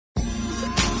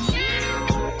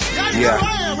Yeah.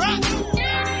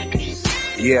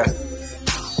 Yeah.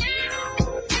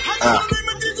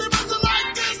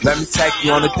 Let me take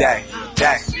you on a day.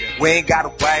 We ain't got to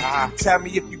wait. Tell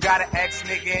me if you got an ex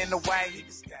nigga in the way. He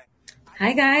can stay.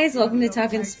 Hi guys, welcome to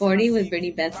Talking Sporty with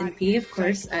Brittany Betts and P. Of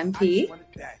course, I'm P.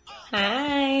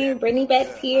 Hi, Brittany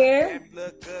Betts here.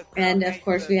 And of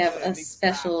course, we have a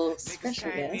special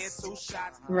guest,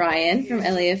 Ryan from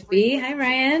LAFB. Hi,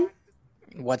 Ryan.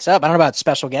 What's up? I don't know about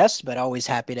special guests, but always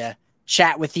happy to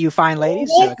chat with you fine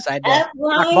ladies. So excited to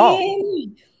talk ball.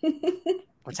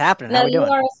 What's happening? How are we doing?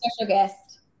 You are a special guest.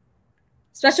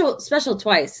 Special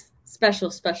twice. Special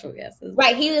guest.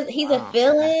 Right. He's a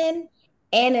fill-in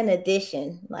and an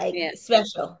addition. Like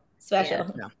special. Yeah.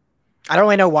 No. I don't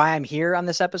really know why I'm here on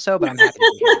this episode, but I'm happy to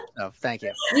be here. So thank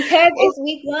you. Because it's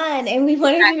week 1 and we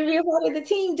wanted you to be a part of the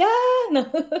team.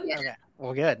 Okay.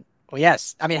 Well, good. Well,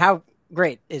 yes. I mean, how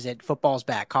great is it? Football's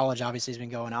back. College obviously has been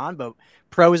going on, but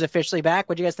pro is officially back.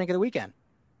 What do you guys think of the weekend?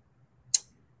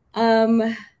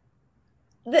 That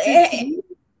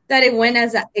it went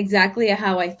as exactly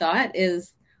how I thought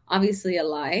is obviously a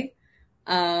lie.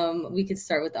 We could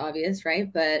start with the obvious,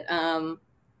 right? But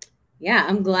yeah,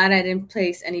 I'm glad I didn't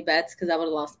place any bets because I would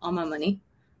have lost all my money.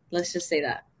 Let's just say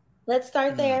that. Let's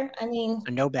start there. I mean,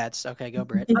 no bets. Okay, go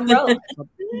Britt. I'm broke.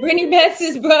 Brittany Betts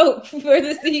is broke for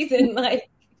the season. Like,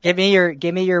 give me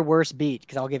your worst beat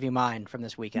because I'll give you mine from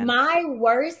this weekend. My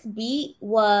worst beat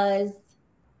was,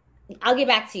 I'll get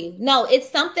back to you. No, it's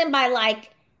something by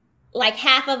like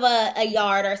half of a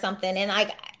yard or something,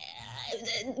 and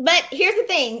but here's the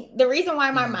thing: the reason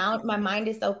why my mind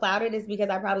is so clouded is because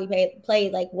I probably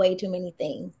played like way too many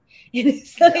things. And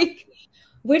it's like,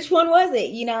 which one was it?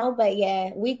 You know? But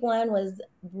yeah, week 1 was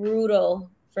brutal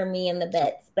for me in the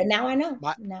bets. But now I know.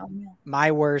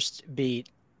 My worst beat,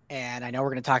 and I know we're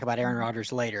going to talk about Aaron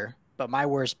Rodgers later, but my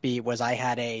worst beat was I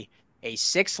had a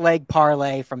 6-leg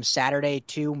parlay from Saturday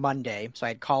to Monday. So I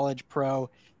had college, pro,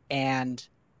 and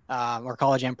or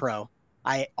college and pro.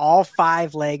 All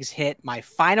 5 legs hit. My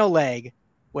final leg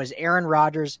was Aaron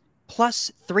Rodgers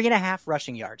plus 3.5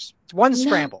 rushing yards. It's one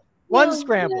scramble, plus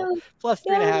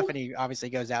 3.5, and he obviously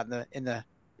goes out in the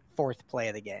 4th play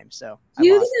of the game. So does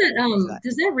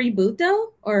that reboot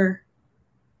though, or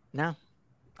no?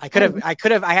 I could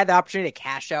have. I had the opportunity to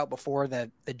cash out before the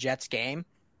Jets game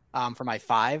for my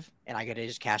 5, and I could have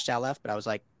just cashed out left. But I was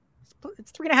like,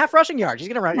 it's 3.5 rushing yards. He's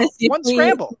gonna run one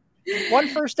scramble, one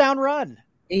first down run.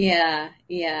 Yeah.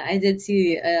 I did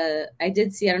see. I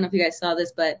don't know if you guys saw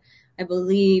this, but I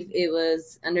believe it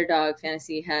was Underdog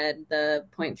Fantasy had the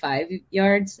 0.5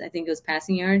 yards. I think it was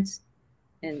passing yards,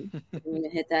 and didn't even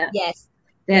hit that. Yes,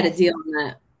 they had a deal on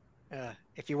that.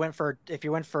 If you went for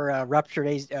ruptured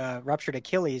Achilles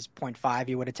 0.5,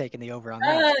 you would have taken the over on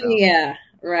that. So. Yeah,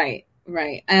 right.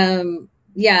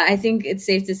 Yeah, I think it's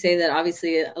safe to say that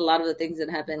obviously a lot of the things that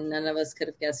happened, none of us could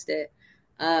have guessed it.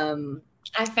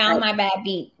 I found my bad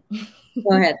beat.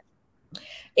 Go ahead.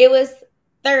 It was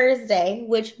Thursday,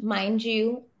 which, mind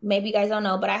you, maybe you guys don't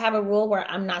know, but I have a rule where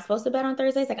I'm not supposed to bet on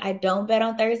Thursdays. Like, I don't bet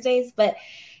on Thursdays, but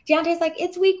Deontay's like,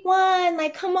 it's week 1.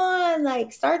 Like, come on,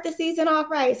 like, start the season off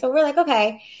right. So we're like,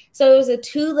 okay. So it was a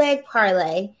 2-leg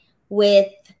parlay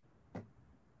with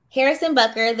Harrison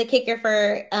Butker, the kicker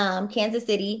for Kansas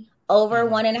City, over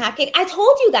 1.5 kicks. I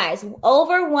told you guys,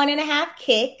 over 1.5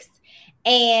 kicks.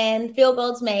 And field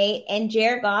goals made, and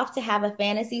Jared Goff to have a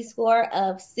fantasy score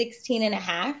of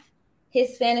 16.5.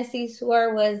 His fantasy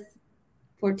score was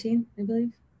 14, I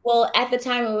believe. Well, at the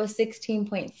time it was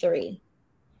 16.3,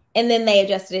 and then they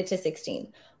adjusted it to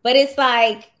 16. But it's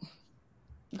like,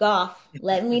 Goff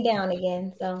letting me down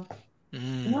again. So,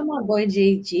 no, my boy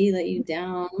JG let you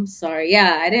down. I'm sorry.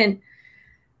 Yeah, I didn't.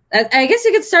 I guess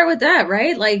you could start with that,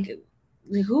 right? Like.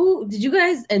 Who did you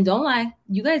guys, and don't lie,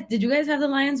 did you guys have the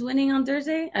Lions winning on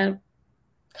Thursday?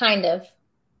 Kind of.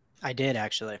 I did,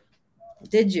 actually.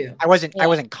 Did you? I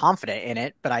wasn't confident in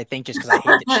it, but I think just because I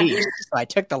hate the Chiefs, so I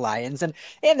took the Lions. And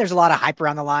there's a lot of hype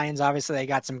around the Lions. Obviously, they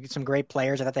got some great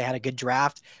players. I thought they had a good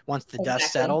draft once the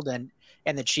dust settled, and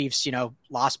the Chiefs,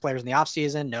 lost players in the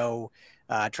offseason. No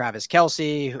Travis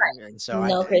Kelce. Right. And so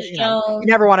no Chris Jones. You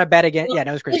never want to bet against. Yeah,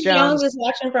 no Chris Jones. Was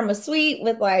watching from a suite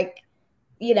with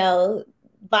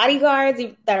bodyguards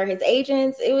that are his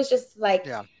agents. It was just like,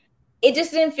 it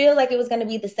just didn't feel like it was going to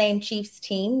be the same Chiefs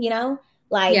team, that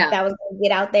was going to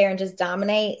get out there and just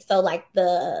dominate. So like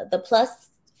the plus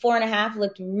 4.5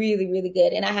 looked really, really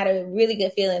good. And I had a really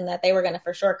good feeling that they were going to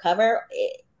for sure cover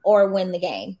it or win the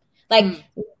game. Like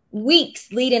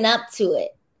weeks leading up to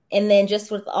it. And then just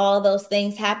with all those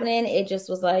things happening, it just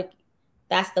was like,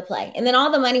 that's the play. And then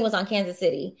all the money was on Kansas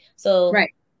City. So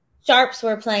sharps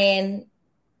were playing,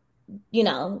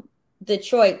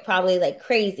 Detroit probably like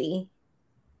crazy.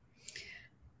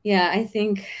 Yeah, I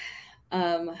think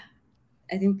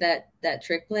that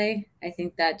trick play, I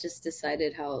think that just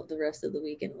decided how the rest of the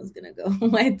weekend was gonna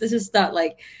go. I just thought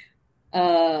like,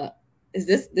 uh, is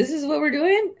this is what we're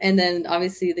doing? And then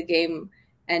obviously the game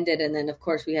ended, and then of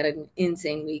course we had an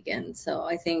insane weekend. So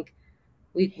I think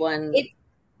week one.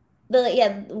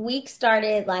 The week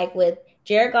started like with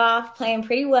Jared Goff playing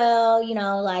pretty well,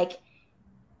 like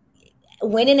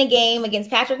winning a game against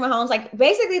Patrick Mahomes, like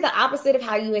basically the opposite of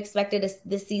how you expected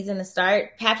this season to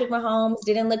start. Patrick Mahomes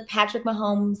didn't look Patrick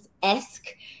Mahomes-esque,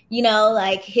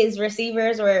 like his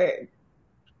receivers were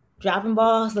dropping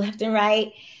balls left and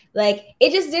right. Like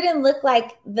it just didn't look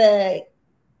like the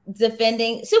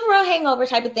defending Super Bowl hangover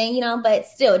type of thing, but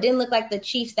still it didn't look like the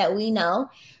Chiefs that we know.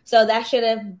 So that should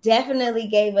have definitely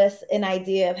gave us an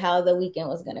idea of how the weekend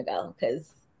was going to go,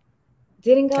 because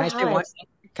didn't go how.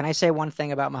 Can I say one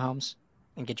thing about Mahomes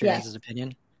and get your guys'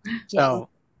 opinion? So,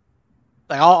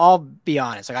 like, I'll be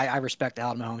honest. Like, I respect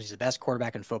Allen Mahomes. He's the best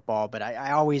quarterback in football, but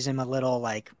I always am a little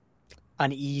like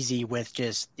uneasy with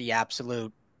just the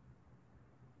absolute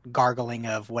gargling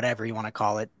of whatever you want to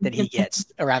call it that he gets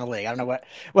around the league. I don't know what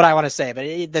I want to say, but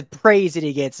the praise that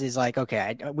he gets is like,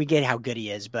 okay, we get how good he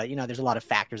is, but there's a lot of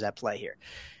factors at play here.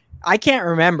 I can't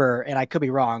remember, and I could be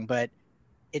wrong, but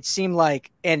it seemed like,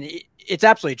 and it's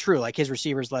absolutely true, like his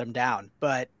receivers let him down,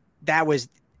 but that was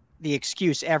the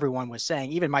excuse everyone was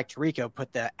saying. Even Mike Tirico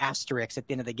put the asterisk at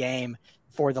the end of the game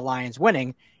for the Lions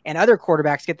winning, and other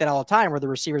quarterbacks get that all the time where the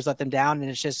receivers let them down, and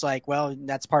it's just like, well,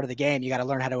 that's part of the game. You got to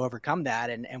learn how to overcome that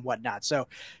and whatnot. So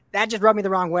that just rubbed me the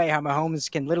wrong way, how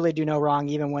Mahomes can literally do no wrong.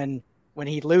 Even when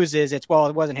he loses, it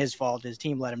wasn't his fault. His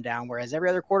team let him down. Whereas every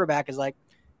other quarterback is like,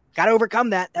 got to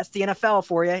overcome that. That's the NFL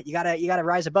for you. You gotta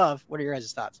rise above. What are your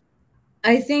guys' thoughts?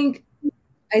 I think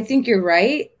you're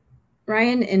right,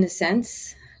 Ryan, in a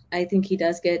sense. I think he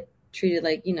does get treated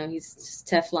like, he's just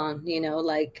Teflon,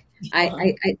 like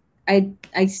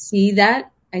I see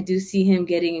that. I do see him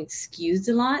getting excused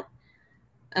a lot.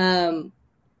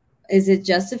 Is it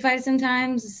justified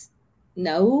sometimes?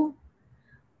 No.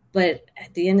 But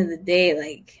at the end of the day,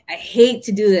 like, I hate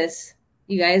to do this,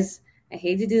 you guys. I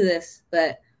hate to do this,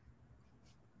 but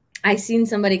I seen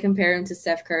somebody compare him to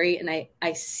Steph Curry, and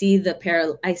I see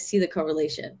the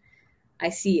correlation. I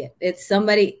see it. It's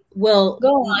somebody. Well,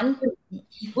 go on.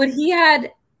 Would he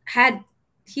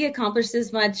he accomplished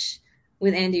this much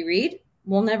with Andy Reid?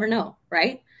 We'll never know,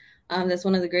 right? That's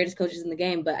one of the greatest coaches in the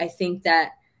game. But I think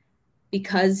that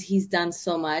because he's done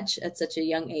so much at such a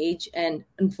young age, and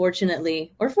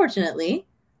unfortunately or fortunately,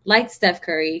 like Steph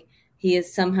Curry, he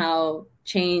has somehow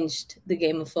changed the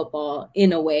game of football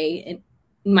in a way, in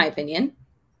my opinion.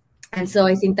 And so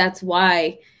I think that's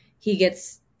why he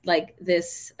gets like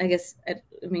this, I guess,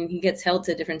 he gets held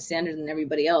to a different standard than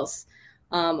everybody else.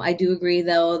 I do agree,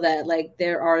 though, that like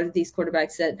there are these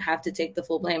quarterbacks that have to take the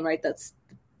full blame, right? That's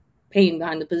pain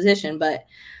behind the position. But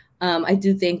I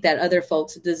do think that other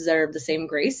folks deserve the same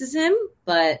grace as him,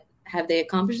 but have they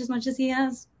accomplished as much as he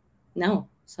has? No.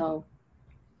 So,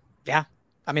 yeah.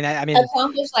 I mean,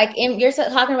 accomplished, like you're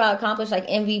talking about accomplished like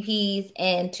MVPs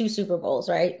and 2 Super Bowls,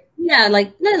 right? Yeah,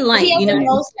 like nothing like, he has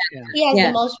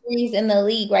the most rings in the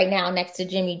league right now next to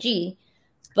Jimmy G.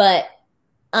 But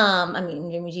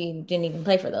Jimmy G didn't even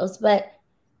play for those. But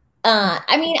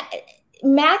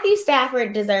Matthew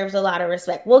Stafford deserves a lot of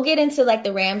respect. We'll get into like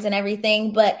the Rams and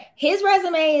everything, but his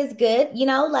resume is good.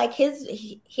 Like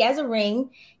he has a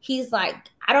ring. He's like,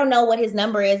 I don't know what his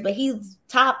number is, but he's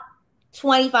top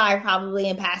 25 probably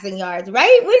in passing yards,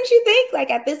 right? Wouldn't you think?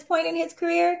 Like at this point in his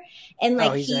career, and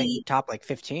like he's like top like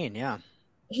 15, yeah.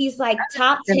 He's like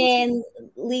top 10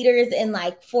 leaders in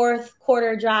like fourth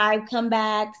quarter drive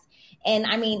comebacks, and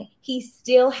he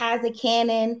still has a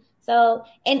cannon. So,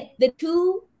 and the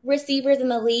 2 receivers in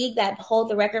the league that hold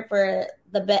the record for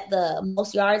the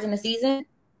most yards in the season,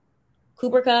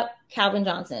 Cooper Kupp, Calvin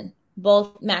Johnson,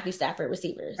 both Matthew Stafford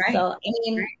receivers. Right. So,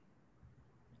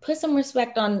 put some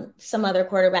respect on some other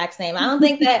quarterback's name. I don't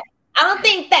think that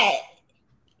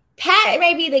Pat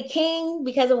may be the king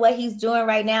because of what he's doing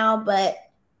right now, but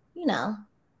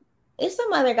there's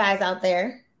some other guys out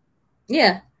there.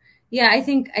 Yeah. I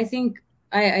think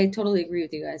I totally agree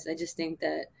with you guys. I just think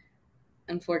that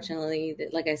unfortunately,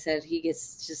 that, like I said, he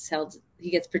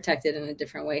gets protected in a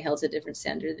different way, held to a different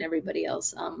standard than everybody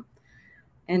else.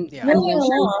 And yeah.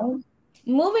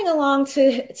 Moving along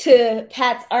to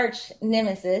Pat's arch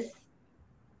nemesis,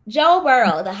 Joe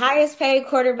Burrow, the highest paid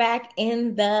quarterback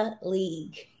in the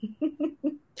league.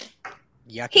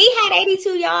 Yucky. He had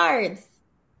 82 yards.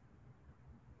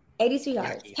 82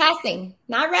 yards. Yucky. Passing,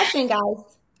 not rushing,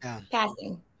 guys. Yeah.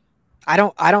 Passing. I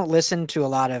don't listen to a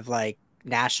lot of like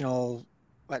national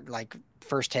like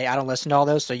first take. I don't listen to all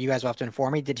those, so you guys will have to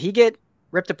inform me. Did he get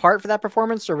ripped apart for that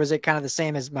performance, or was it kind of the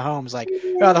same as Mahomes? Like,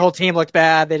 oh, the whole team looked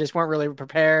bad. They just weren't really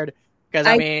prepared. Because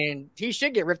I mean, he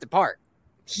should get ripped apart.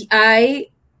 I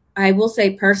I will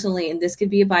say personally, and this could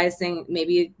be a bias thing,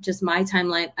 maybe just my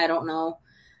timeline. I don't know.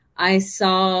 I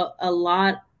saw a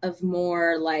lot of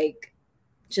more like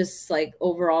just like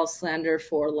overall slander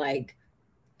for like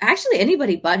actually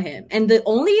anybody but him. And the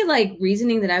only like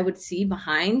reasoning that I would see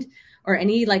behind or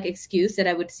any like excuse that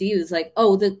I would see was like,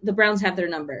 oh, the Browns have their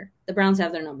number. The Browns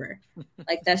have their number.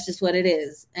 Like that's just what it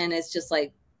is. And it's just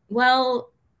like,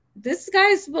 well, this guy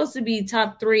is supposed to be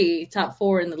top 3, top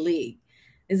 4 in the league.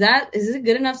 Is it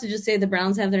good enough to just say the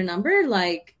Browns have their number?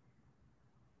 Like,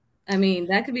 I mean,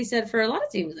 that could be said for a lot of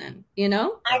teams then, you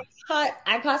know? I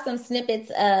caught some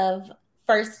snippets of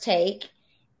First Take,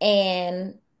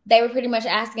 and they were pretty much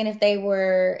asking if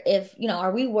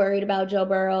are we worried about Joe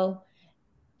Burrow?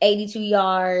 82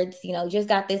 yards, just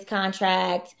got this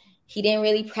contract. He didn't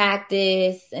really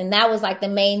practice. And that was like the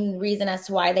main reason as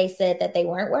to why they said that they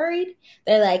weren't worried.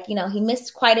 They're like, he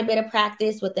missed quite a bit of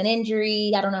practice with an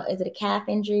injury. I don't know, is it a calf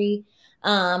injury?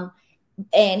 And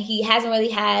he hasn't really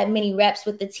had many reps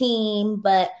with the team,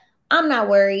 but I'm not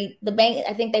worried.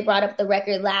 I think they brought up the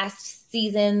record last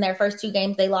season. Their first 2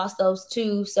 games, they lost those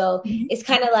 2. So it's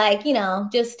kind of like,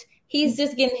 he's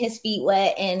just getting his feet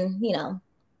wet and,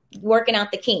 working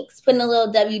out the kinks, putting a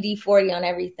little WD-40 on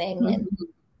everything, and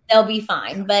they'll be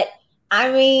fine. But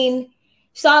I mean,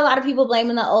 saw a lot of people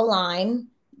blaming the O-line.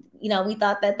 We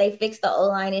thought that they fixed the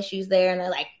O-line issues there, and they're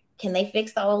like, can they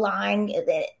fix the O-line?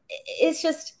 It's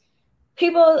just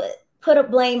people put a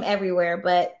blame everywhere,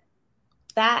 but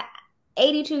that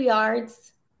 82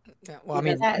 yards. Well, I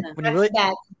mean, bad. When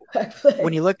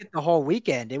you look at the whole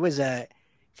weekend, it was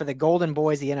for the Golden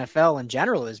Boys, the NFL in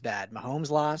general is bad. Mahomes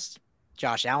lost.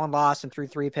 Josh Allen lost and threw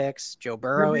 3 picks. Joe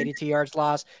Burrow, 82 yards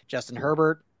lost. Justin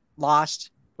Herbert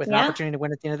lost with an opportunity to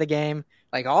win at the end of the game.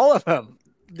 Like all of them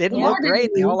didn't look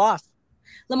great. They all lost.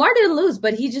 Lamar didn't lose,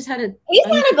 but he just had He's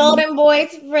not a golden boy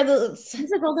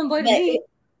He's a golden boy to me.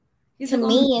 To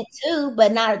me too,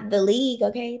 but not the league.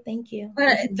 Okay, thank you.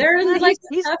 But they're in like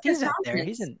he's out there.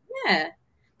 He's in. Yeah,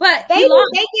 but they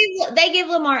give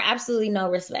Lamar absolutely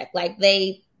no respect. Like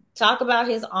they talk about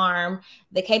his arm,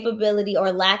 the capability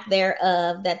or lack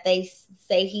thereof that they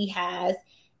say he has,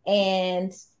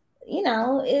 and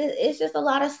it's just a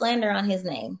lot of slander on his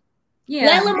name. Yeah,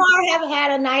 let Lamar have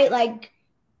had a night like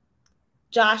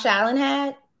Josh Allen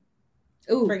had.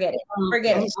 Ooh, forget it.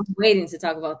 I'm waiting to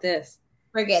talk about this.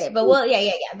 Forget it. But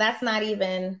yeah. That's not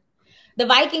even. The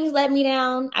Vikings let me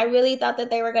down. I really thought that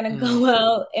they were going to go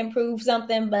out and prove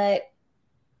something, but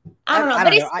I don't know.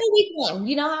 But it's still week 1.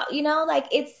 You know how, like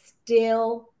it's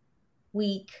still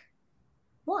week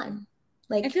 1.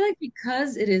 Like I feel like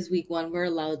because it is week 1, we're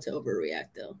allowed to overreact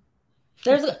though.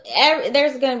 There's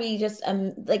going to be just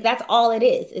like that's all it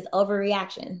is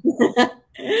overreaction.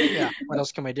 Yeah, what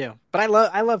else can we do? But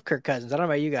I love Kirk Cousins. I don't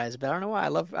know about you guys, but I don't know why I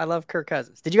love Kirk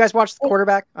Cousins. Did you guys watch The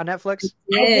Quarterback on Netflix?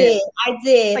 I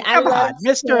did. Like, come on,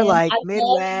 Mr. Like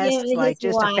Midwest, like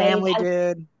just a family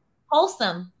dude.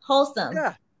 Wholesome.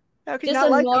 Yeah.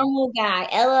 Just a normal guy,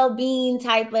 LL Bean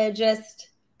type of just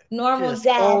normal just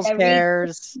dad.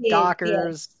 Bears,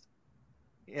 Dockers.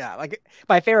 Yeah, like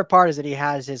my favorite part is that he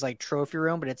has his like trophy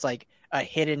room, but it's like a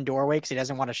hidden doorway because he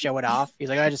doesn't want to show it off. He's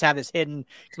like, I just have this hidden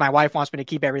because my wife wants me to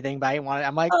keep everything, but I didn't want it.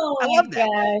 I'm like, I love that.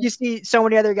 Gosh. You see so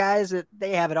many other guys that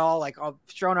they have it all like all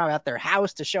thrown out at their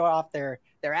house to show off their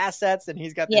assets, and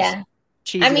he's got this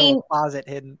cheesy little closet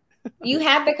hidden. You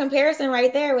have the comparison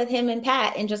right there with him and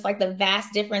Pat, and just like the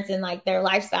vast difference in like their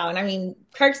lifestyle. And I mean,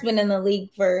 Kirk's been in the league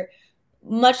for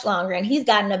much longer, and he's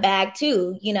gotten a bag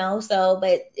too, So,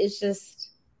 but it's just.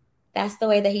 That's the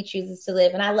way that he chooses to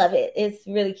live. And I love it. It's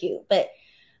really cute. But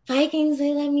Vikings,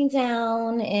 they let me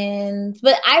down.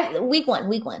 But week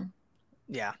one.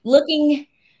 Yeah. Looking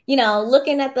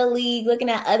at the league, looking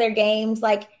at other games,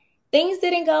 like things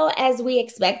didn't go as we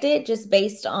expected just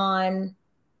based on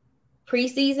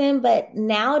preseason. But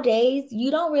nowadays, you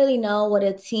don't really know what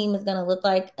a team is going to look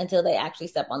like until they actually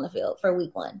step on the field for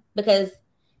week 1 because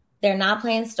they're not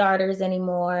playing starters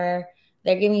anymore.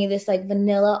 They're giving you this like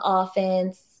vanilla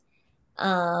offense.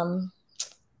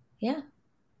 Yeah.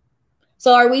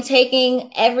 So are we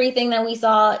taking everything that we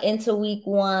saw into week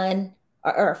 1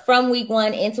 or from week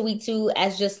 1 into week 2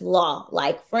 as just law?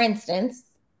 Like, for instance,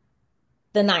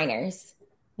 the Niners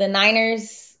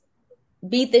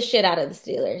beat the shit out of the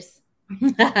Steelers.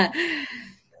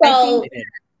 So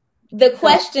the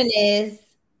question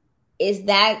is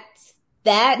that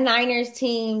Niners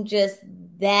team just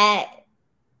that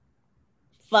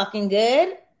fucking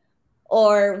good,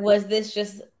 or was this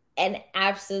just an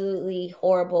absolutely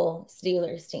horrible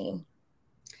Steelers team?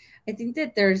 I think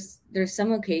that there's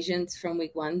some occasions from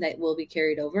week one that will be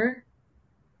carried over.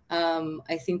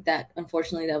 I think that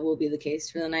unfortunately that will be the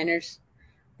case for the Niners.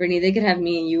 Brittany, they could have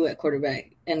me and you at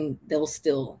quarterback, and they'll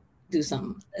still do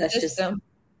something. That's just the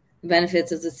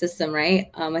benefits of the system,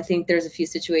 right? I think there's a few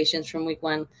situations from week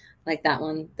one, like that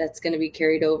one, that's going to be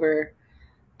carried over.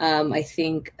 I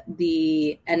think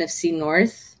the NFC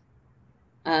North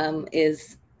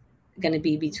is going to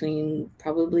be between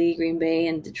probably Green Bay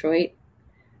and Detroit.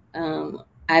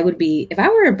 I would be, if I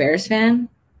were a Bears fan,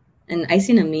 and I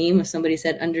seen a meme of somebody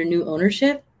said under new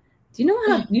ownership. Do you know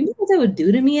what that would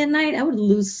do to me at night? I would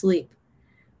lose sleep.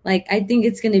 Like, I think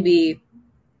it's going to be,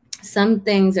 some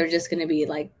things are just going to be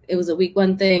like, it was a week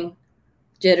one thing,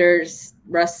 jitters,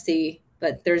 rusty,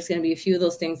 but there's going to be a few of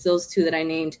those things, those two that I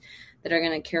named, that are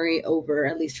going to carry over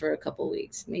at least for a couple of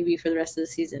weeks, maybe for the rest of the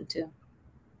season too.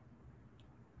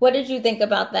 What did you think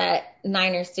about that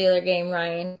Niners-Steeler game,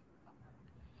 Ryan?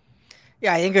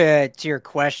 Yeah, I think to your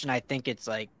question, I think it's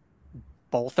like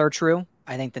both are true.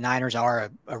 I think the Niners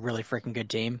are a really freaking good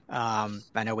team.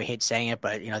 I know we hate saying it,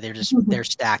 but they're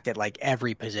stacked at like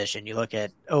every position. You look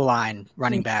at O-line,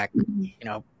 running back,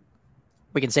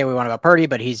 we can say what we want about Purdy,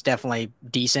 but he's definitely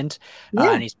decent,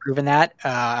 and he's proven that.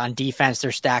 On defense,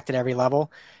 they're stacked at every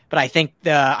level. But I think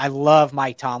I love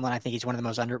Mike Tomlin. I think he's one of the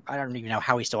most I don't even know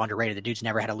how he's still underrated. The dude's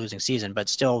never had a losing season, but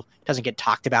still doesn't get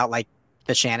talked about like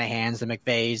the Shanahans, the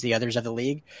McVays, the others of the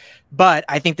league. But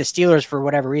I think the Steelers, for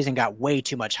whatever reason, got way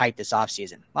too much hype this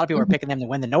offseason. A lot of people were picking them to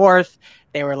win the North.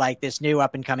 They were like this new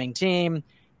up-and-coming team.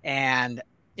 And,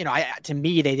 to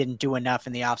me, they didn't do enough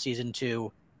in the offseason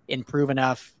to improve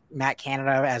enough. Matt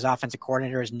Canada as offensive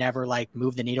coordinator has never like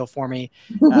moved the needle for me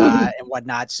and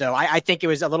whatnot. So I think it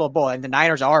was a little bull. And the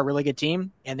Niners are a really good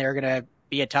team, and they're going to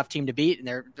be a tough team to beat. And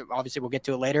they're obviously, we'll get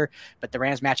to it later, but the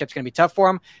Rams matchup's going to be tough for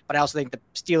them. But I also think the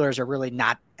Steelers are really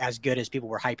not as good as people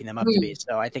were hyping them up to be.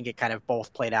 So I think it kind of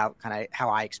both played out kind of how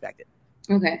I expected.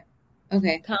 Okay.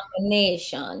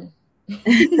 Combination.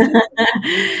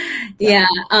 Yeah.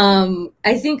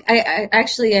 I think I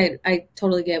actually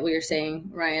totally get what you're saying,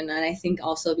 Ryan. And I think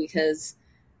also because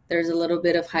there's a little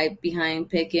bit of hype behind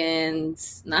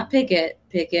Pickens, not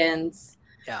Pickens.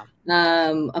 Yeah.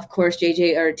 Of course,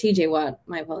 TJ Watt,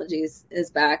 my apologies,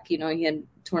 is back. He had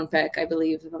torn pec, I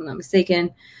believe, if I'm not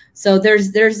mistaken. So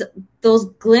there's those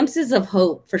glimpses of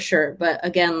hope for sure. But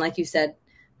again, like you said,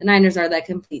 the Niners are that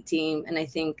complete team. And I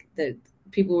think that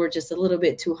people were just a little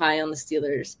bit too high on the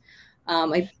Steelers. I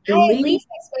at least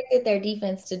expected their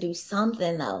defense to do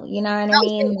something, though. You know what I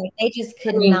mean? Like, they just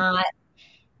could not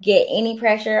get any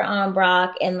pressure on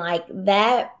Brock. And like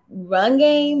that run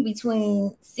game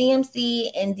between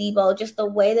CMC and Debo, just the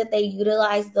way that they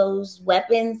utilize those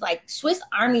weapons, like Swiss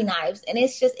Army knives. And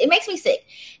it makes me sick.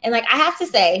 And like, I have to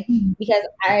say, because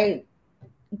I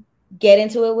get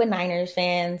into it with Niners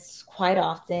fans quite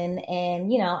often,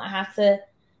 and I have to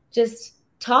just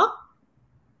talk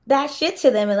that shit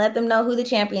to them and let them know who the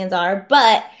champions are.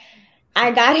 But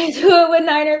I got into it with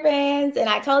Niner fans, and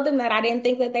I told them that I didn't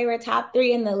think that they were top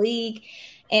 3 in the league.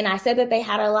 And I said that they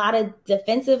had a lot of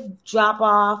defensive drop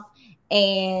off,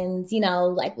 and,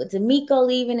 like with D'Amico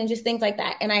leaving and just things like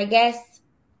that. And I guess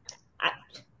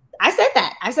I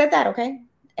said that. Okay.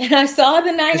 And I saw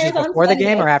the Niners this is before the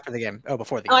game or after the game? Oh,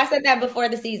 before the game. Oh, I said that before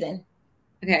the season.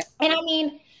 Okay. And I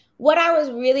mean, what I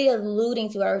was really alluding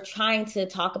to or trying to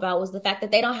talk about was the fact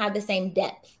that they don't have the same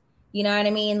depth. You know what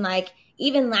I mean? Like,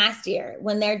 even last year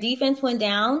when their defense went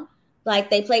down, like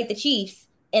they played the Chiefs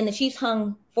and the Chiefs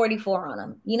hung 44 on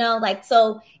them, like,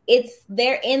 so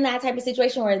they're in that type of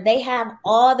situation where they have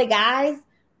all the guys,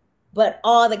 but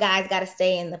all the guys got to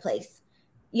stay in the place.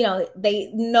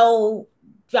 They no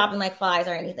dropping like flies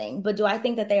or anything. But do I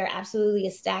think that they are absolutely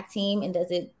a stacked team? And does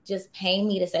it just pain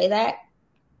me to say that?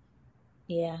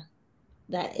 Yeah.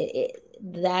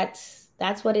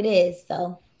 That's what it is.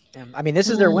 So I mean, this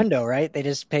is their window, right? They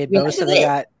just paid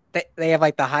Bosa. They have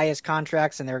like the highest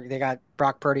contracts, and they got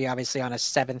Brock Purdy obviously on a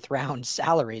 7th round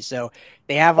salary, so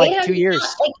they have like 2 years,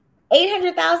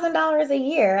 $800,000 a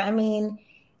year. I mean,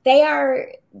 they are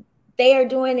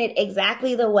doing it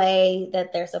exactly the way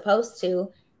that they're supposed to.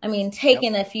 I mean,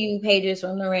 taking a few pages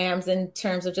from the Rams in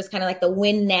terms of just kind of like the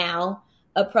win now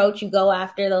approach. You go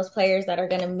after those players that are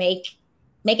going to make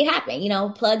it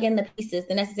happen, plug in the pieces,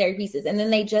 the necessary pieces. And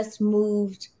then they just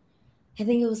moved, I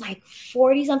think it was like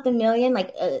 40 something million,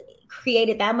 like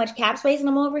created that much cap space. And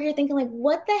I'm over here thinking like,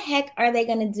 what the heck are they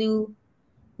going to do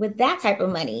with that type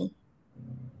of money?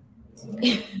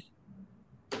 It's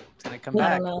going to come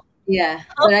back. Yeah,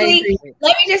 but I Hopefully, agree.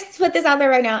 let me just put this out there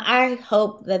right now. I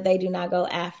hope that they do not go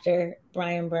after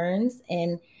Brian Burns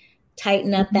and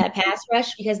tighten up that pass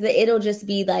rush because it'll just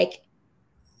be like,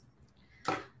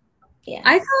 yeah.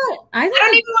 I thought I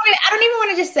don't even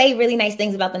want to just say really nice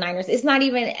things about the Niners. It's not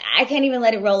even, I can't even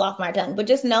let it roll off my tongue. But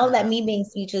just know that me being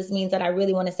speechless means that I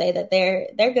really want to say that they're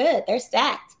good. They're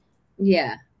stacked.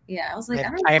 yeah. I was like,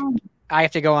 I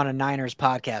have to go on a Niners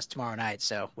podcast tomorrow night,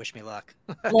 so wish me luck.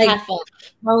 like Have fun.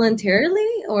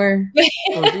 voluntarily or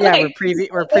Yeah,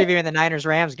 we're previewing the Niners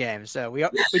Rams game, so we do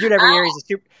it every year.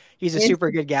 He's a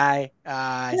super good guy.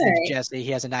 His name's Jesse.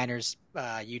 He has a Niners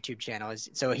YouTube channel,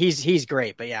 so he's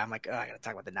great. But yeah, I'm like, I got to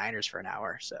talk about the Niners for an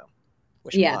hour. So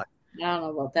wish me luck. I don't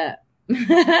know about that.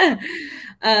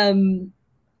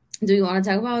 Do you want to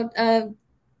talk about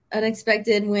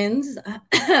unexpected wins?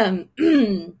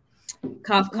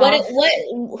 Cough, cough.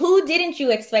 Who didn't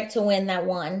you expect to win that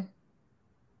one?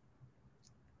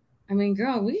 I mean,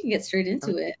 girl, we can get straight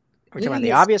into it. Are we talking about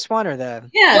the obvious one or the?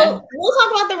 Yeah. Well, we'll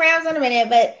talk about the Rams in a minute,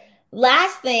 but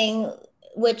last thing,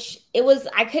 which it was,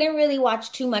 I couldn't really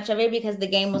watch too much of it because the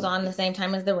game was on the same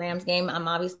time as the Rams game. I'm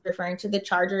obviously referring to the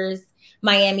Chargers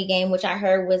Miami game, which I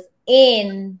heard was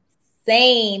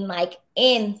insane, like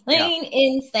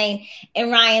insane.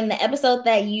 And Ryan, the episode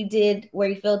that you did where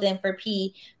you filled in for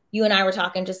P, you and I were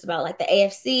talking just about like the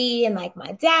AFC and like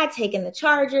my dad taking the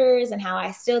Chargers and how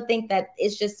I still think that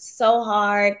it's just so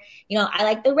hard. You know, I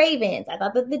like the Ravens. I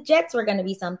thought that the Jets were going to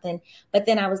be something. But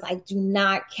then I was like, do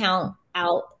not count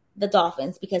out the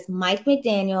Dolphins because Mike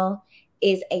McDaniel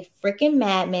is a freaking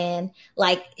madman.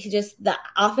 Like just the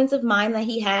offensive mind that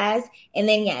he has. And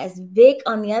then yes, Vic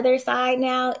on the other side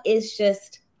now is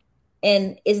just,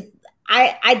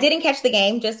 I didn't catch the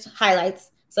game, just highlights.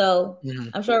 So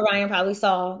I'm sure Ryan probably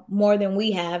saw more than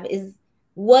we have.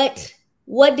 What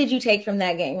did you take from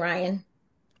that game, Ryan?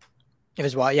 It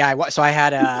was wild. Yeah. So I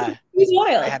had it was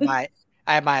wild. I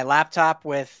had my laptop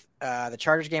with the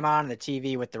Chargers game on and the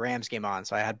TV with the Rams game on.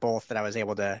 So I had both that I was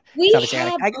able to.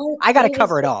 I got to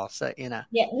cover it all. So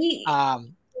Yeah,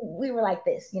 we were like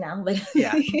this, but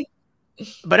yeah.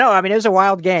 But no, I mean, it was a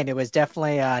wild game. It was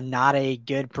definitely not a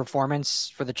good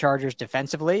performance for the Chargers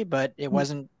defensively, but it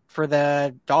wasn't for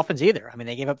the Dolphins either. I mean,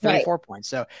 they gave up 34 points.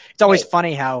 So it's always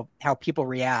funny how people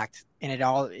react, and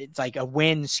it's like a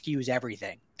win skews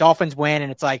everything. Dolphins win,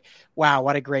 and it's like, wow,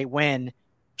 what a great win.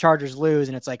 Chargers lose,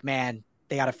 and it's like, man,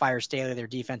 they got to fire Staley. Their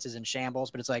defense is in shambles.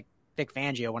 But it's like Vic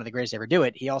Fangio, one of the greatest to ever do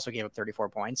it. He also gave up 34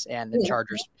 points, and the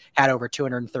Chargers had over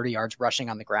 230 yards rushing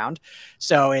on the ground.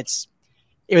 So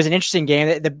it was an interesting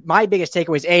game. My biggest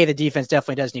takeaway is, the defense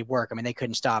definitely does need work. I mean, they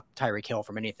couldn't stop Tyreek Hill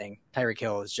from anything. Tyreek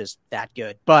Hill is just that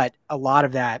good. But a lot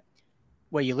of that,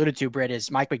 what you alluded to, Britt, is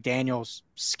Mike McDaniel's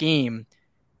scheme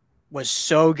was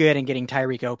so good in getting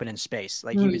Tyreek open in space.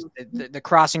 Like he was the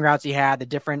crossing routes he had, the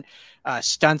different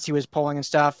stunts he was pulling and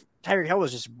stuff. Tyreek Hill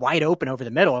was just wide open over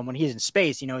the middle. And when he's in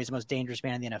space, he's the most dangerous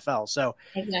man in the NFL. So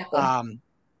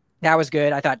that was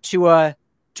good. I thought Tua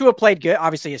played good.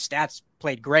 Obviously, his stats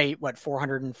played great.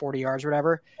 440 yards or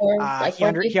whatever. He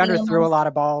underthrew a lot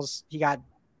of balls. He got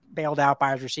bailed out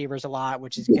by his receivers a lot,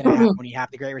 which is going to happen when you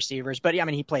have the great receivers. But I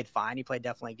mean, he played fine. He played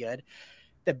definitely good.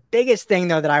 The biggest thing,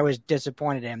 though, that I was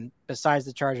disappointed in, besides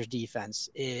the Chargers defense,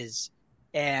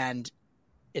 and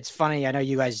it's funny, I know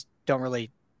you guys don't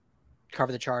really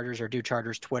cover the Chargers or do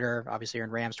Chargers Twitter. Obviously, you're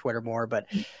in Rams Twitter more, but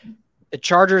the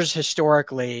Chargers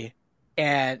historically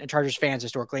and Chargers fans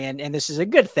historically, and this is a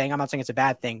good thing. I'm not saying it's a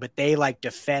bad thing, but they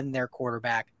defend their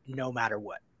quarterback no matter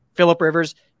what. Phillip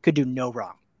Rivers could do no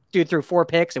wrong. Dude threw 4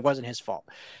 picks. It wasn't his fault.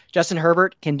 Justin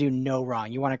Herbert can do no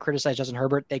wrong. You want to criticize Justin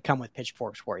Herbert, they come with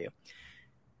pitchforks for you.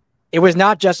 It was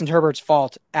not Justin Herbert's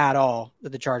fault at all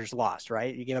that the Chargers lost,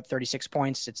 right? You gave up 36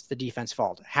 points. It's the defense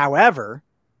fault. However,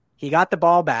 he got the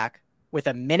ball back with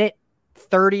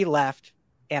 1:30 left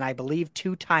and I believe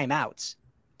 2 timeouts.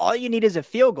 All you need is a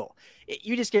field goal.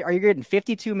 You're getting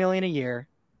 $52 million a year.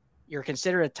 You're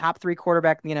considered a top 3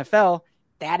 quarterback in the NFL.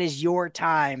 That is your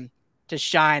time to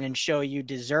shine and show you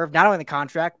deserve not only the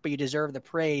contract, but you deserve the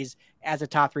praise as a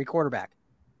top 3 quarterback.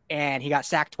 And he got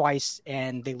sacked twice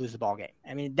and they lose the ball game.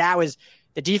 I mean,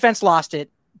 the defense lost it,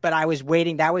 but I was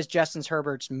waiting. That was Justin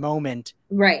Herbert's moment,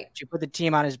 right, to put the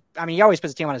team on he always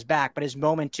puts the team on his back, but his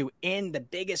moment to, in the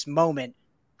biggest moment,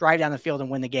 drive down the field and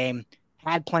win the game.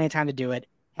 Had plenty of time to do it,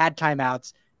 had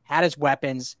timeouts, had his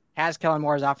weapons, has Kellen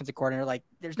Moore as offensive coordinator.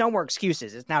 There's no more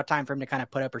excuses. It's now time for him to kind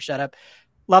of put up or shut up.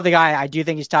 Love the guy. I do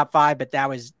think he's top 5, but that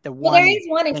was the one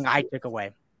thing I took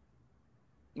away.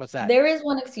 What's that? There is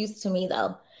one excuse to me,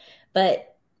 though,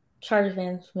 but Charger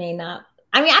fans may not.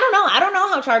 I mean, I don't know. I don't know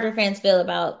how Charger fans feel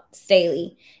about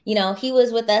Staley. He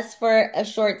was with us for a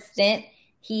short stint,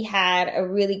 he had a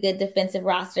really good defensive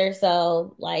roster.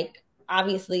 So, like,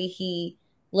 obviously he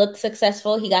looked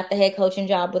successful. He got the head coaching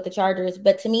job with the Chargers.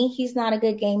 But to me, he's not a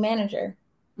good game manager.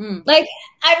 Like,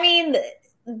 I mean,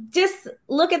 just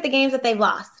look at the games that they've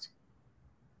lost.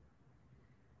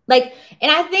 Like,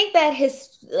 and I think that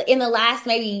in the last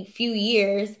maybe few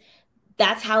years,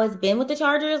 that's how it's been with the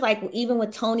Chargers. Like, even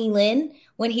with Tony Lynn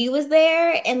when he was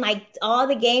there, and like all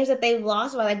the games that they've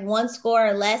lost by like one score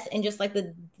or less, and just like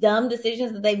the dumb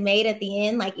decisions that they've made at the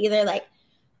end, like either like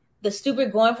the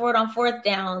stupid going for it on fourth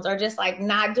downs or just like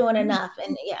not doing enough.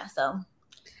 And yeah, so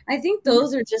I think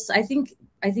those are just, I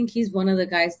think he's one of the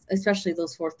guys, especially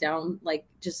those fourth down, like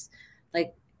just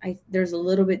like there's a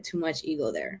little bit too much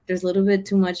ego there. There's a little bit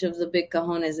too much of the big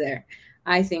cojones there.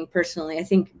 I think personally,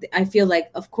 I feel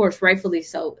like, of course, rightfully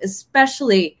so,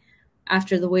 especially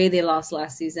after the way they lost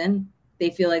last season. They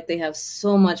feel like they have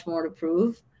so much more to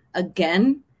prove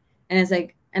again. And it's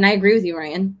like, and I agree with you,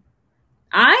 Ryan.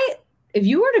 If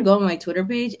you were to go on my Twitter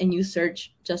page and you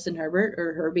search Justin Herbert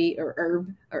or Herbie or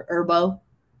Herb or Herbo,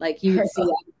 like you would see,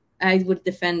 I would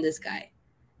defend this guy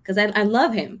because I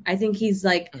love him. I think he's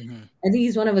like, I think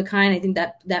he's one of a kind. I think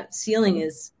that ceiling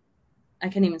is, I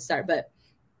can't even start, but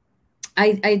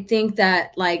I think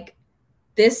that like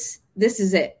this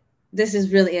is it. This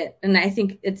is really it. And I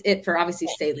think it's it for obviously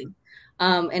Staley.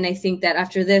 And I think that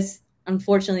after this,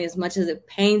 unfortunately, as much as it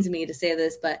pains me to say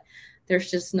this, but there's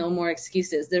just no more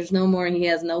excuses. There's no more, he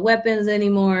has no weapons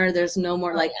anymore. There's no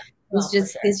more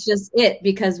it's just it,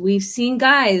 because we've seen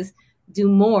guys do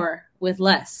more with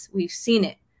less. We've seen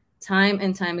it time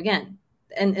and time again.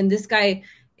 And this guy,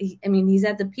 he's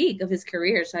at the peak of his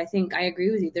career. So I think I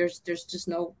agree with you. There's just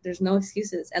no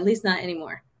excuses, at least not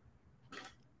anymore.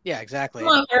 Yeah, exactly. Come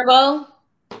on, Herbo.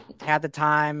 Had the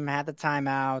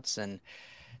timeouts. And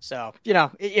so,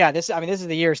 this is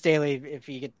the year Staley, if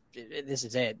he get, this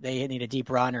is it. They need a deep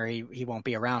run or he won't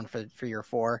be around for year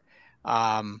 4.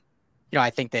 I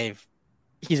think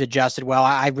he's adjusted well.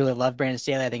 I really love Brandon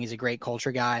Staley. I think he's a great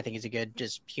culture guy. I think he's a good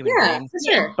just human being. For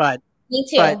sure. But me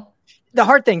too. But the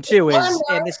hard thing too is,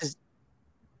 and this is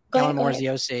Kellen Moore is the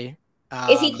OC.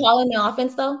 Is he calling the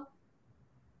offense though?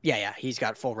 Yeah, he's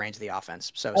got full range of the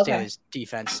offense. So Staley's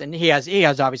defense, and he has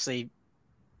obviously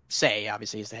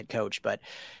he's the head coach. But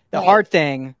the hard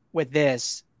thing with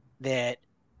this that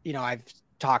I've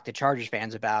talked to Chargers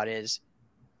fans about is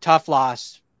tough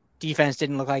loss. Defense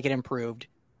didn't look like it improved.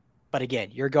 But again,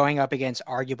 you're going up against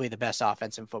arguably the best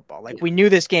offense in football. Like, we knew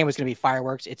this game was going to be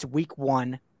fireworks. It's week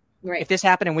 1. Right. If this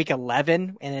happened in week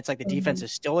 11 and it's like the defense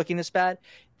is still looking this bad,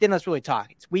 then let's really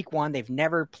talk. It's week 1. They've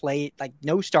never played, like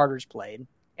no starters played.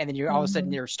 And then all of a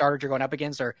sudden your starters you're going up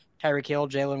against are Tyreek Hill,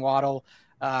 Jalen Waddle,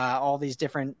 all these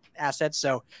different assets.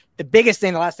 So the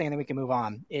last thing, and then we can move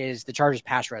on, is the Chargers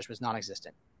pass rush was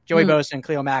non-existent. Joey Bosa and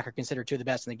Khalil Mack are considered 2 of the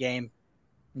best in the game.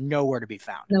 Nowhere to be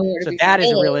found. So that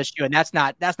is a real issue, and that's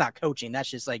not coaching. That's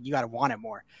just like, you got to want it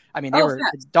more. I mean,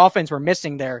 the Dolphins were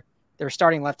missing their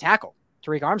starting left tackle,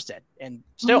 Tariq Armstead, and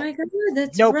still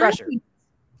no pressure.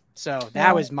 So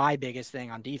that was my biggest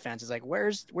thing on defense. Is like,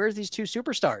 where's these 2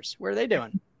 superstars? Where are they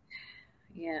doing?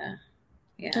 Yeah.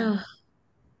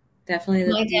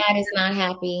 Definitely. My dad is not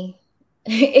happy.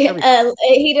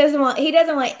 He doesn't want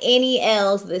any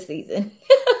L's this season.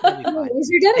 They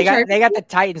got the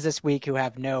Titans this week, who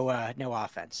have no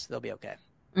offense. They'll be okay.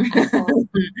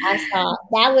 I saw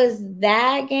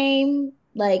that game.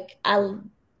 Like, I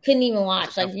couldn't even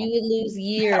watch. Like, you would lose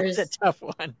years. That was a tough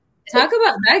one. Talk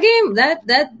about that game.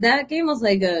 That game was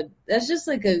like that's just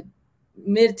like a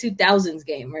mid 2000s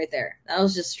game right there. That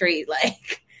was just straight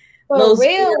like for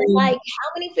real. Like, how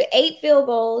many 8 field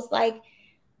goals? Like,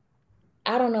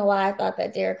 I don't know why I thought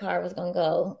that Derek Carr was gonna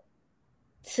go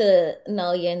to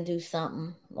Noya and do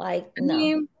something. Like,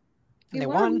 no. They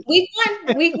won. Week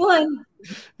 1. Week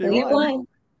 1.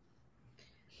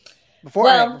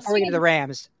 Before we get to the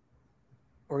Rams,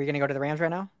 were you going to go to the Rams right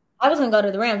now? I was going to go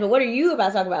to the Rams, but what are you about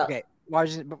to talk about? Okay, well,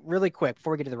 really quick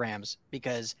before we get to the Rams,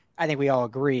 because I think we all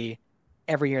agree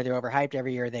every year they're overhyped.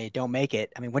 Every year they don't make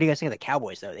it. I mean, what do you guys think of the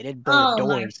Cowboys, though? They did blow the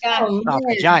doors off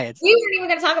the Giants. We weren't even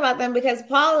going to talk about them because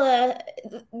Paula,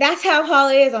 that's how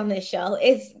Paula is on this show.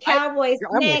 It's Cowboys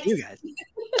next. I'm with you guys.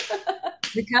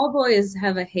 The Cowboys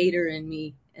have a hater in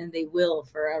me, and they will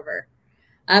forever.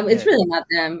 It's really not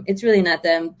them. It's really not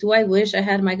them. Do I wish I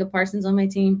had Micah Parsons on my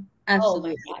team?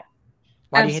 Absolutely. Oh my God.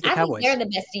 Why do you hate the Cowboys? I think they're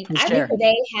the best defense. I think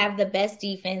they have the best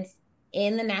defense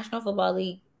in the National Football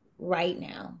League right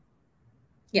now.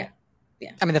 Yeah.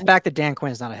 I mean, the fact that Dan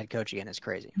Quinn's not a head coach again is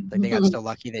crazy. Like, they got so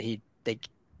lucky that he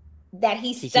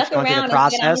stuck around the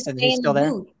process and he's still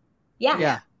there.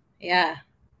 Yeah.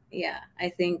 I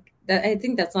think that I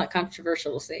think that's not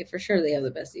controversial to say. For sure, they have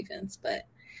the best defense, but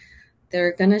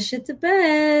they're gonna shit the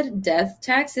bed. Death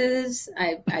taxes.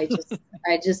 I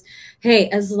just. Hey,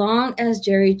 as long as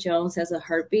Jerry Jones has a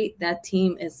heartbeat, that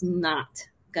team is not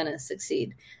gonna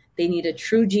succeed. They need a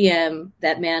true GM.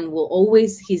 That man will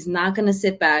always. He's not gonna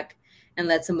sit back and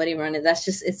let somebody run it. That's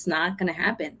just. It's not gonna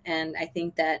happen. And I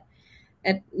think that.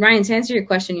 Ryan, to answer your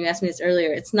question, you asked me this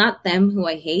earlier. It's not them who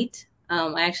I hate.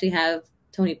 I actually have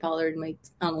Tony Pollard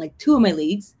on like 2 of my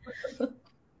leagues.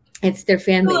 It's their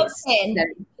fan base.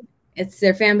 It's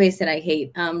their fan base that I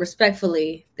hate.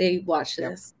 Respectfully, they watch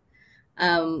this.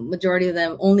 Majority of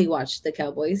them only watch the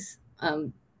Cowboys.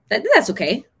 That's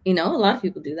okay. You know, a lot of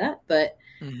people do that, but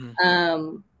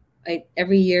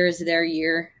every year is their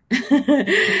year.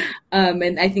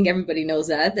 And I think everybody knows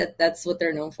that's what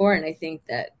they're known for. And I think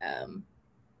that,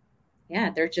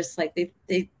 they're just like,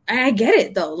 I get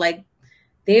it though. Like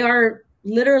they are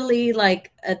literally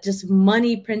like a just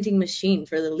money printing machine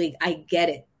for the league. I get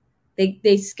it.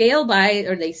 They scale by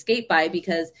or they skate by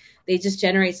because they just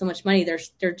generate so much money.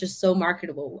 They're just so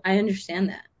marketable. I understand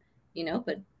that, you know,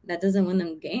 but that doesn't win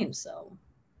them games. So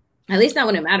at least not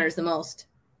when it matters the most.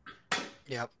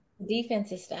 Yep.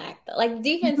 Defense is stacked. Like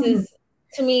defense is,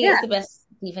 to me, is the best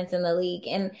defense in the league.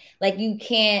 And like, you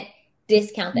can't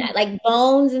discount that. Like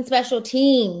Bones and special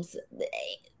teams.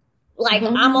 Like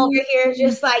I'm over here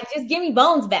just give me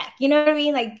Bones back. You know what I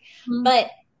mean? Like, but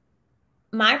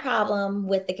my problem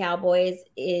with the Cowboys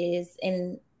is,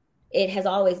 and it has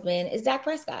always been, is Dak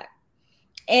Prescott.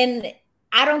 And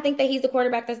I don't think that he's the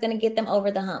quarterback that's going to get them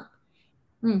over the hump.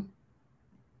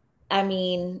 I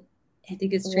mean, I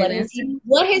think it's Trey Lance.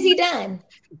 What has he done?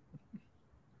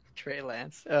 Trey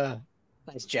Lance.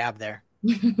 Nice jab there.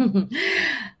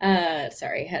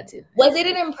 Sorry, had to. Was it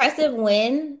an impressive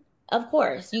win? Of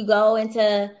course. You go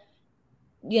into,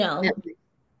 to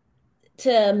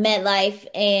MetLife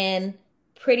and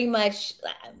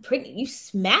you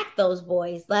smacked those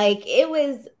boys. Like it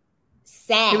was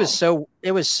sad.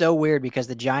 It was so weird because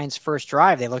the Giants' first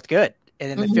drive, they looked good. And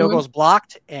then the field goal's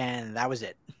blocked and that was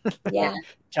it. Yeah.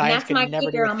 Giants and that's my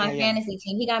kicker on my fantasy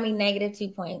team. He got me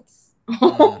 -2 points.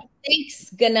 Thanks,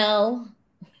 Gano.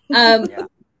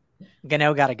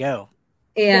 Gano gotta go.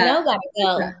 Yeah. Gano gotta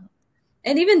go.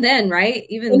 And even then, right?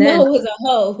 Even Gano then was a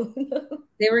hoe.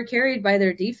 They were carried by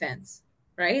their defense,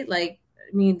 right? Like,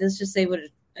 I mean, let's just say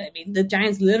the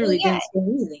Giants literally didn't score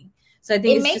anything. So I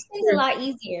think it makes things a lot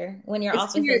easier when your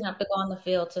offense doesn't have to go on the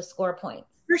field to score points.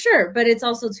 For sure. But it's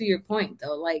also to your point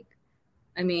though. Like,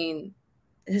 I mean,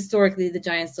 historically the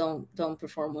Giants don't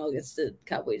perform well against the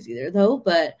Cowboys either though.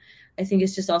 But I think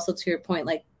it's just also to your point,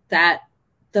 like that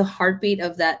the heartbeat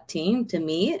of that team to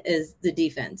me is the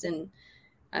defense. And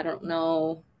I don't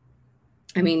know.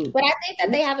 I mean, but I think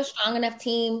that they have a strong enough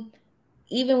team,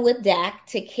 even with Dak,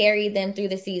 to carry them through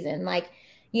the season. Like,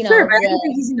 sure, but I don't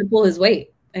think he's going to pull his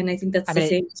weight, and I think that's the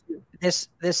same.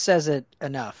 This says it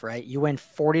enough, right? You win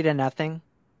 40-0,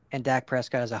 and Dak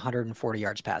Prescott has 140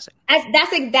 yards passing.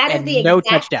 That is the no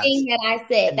exact touchdowns. thing that I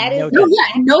said. That is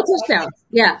no touchdowns.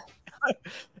 Yeah,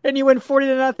 and you win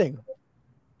 40-0.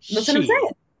 That's what I'm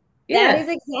saying. That is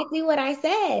exactly what I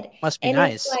said. Must be and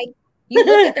nice. It's like you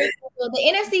look at the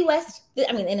NFC West. The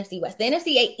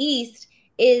NFC East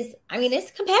is,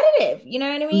 it's competitive. You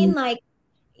know what I mean? Like,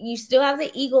 you still have the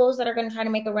Eagles that are going to try to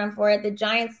make a run for it. The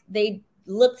Giants, they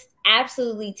looked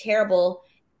absolutely terrible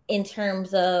in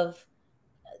terms of,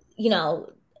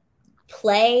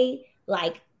 play,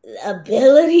 like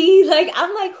ability. Like,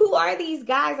 I'm like, who are these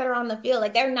guys that are on the field?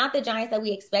 Like, they're not the Giants that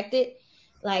we expected,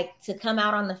 like, to come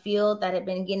out on the field, that have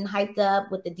been getting hyped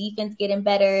up with the defense getting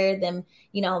better, them,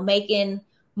 making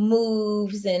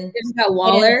moves and got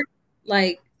Waller,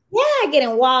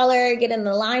 getting Waller, getting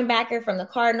the linebacker from the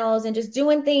Cardinals, and just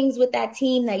doing things with that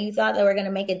team that you thought they were going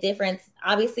to make a difference.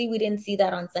 Obviously, we didn't see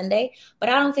that on Sunday, but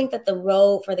I don't think that the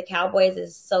road for the Cowboys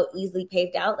is so easily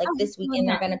paved out. Like this weekend,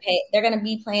 they're going to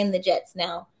be playing the Jets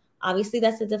now. Obviously,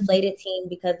 that's a deflated team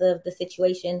because of the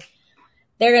situation.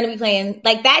 They're going to be playing,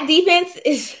 like, that defense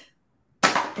is,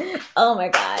 oh my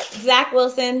God. Zach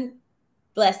Wilson,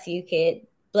 bless you, kid.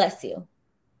 Bless you.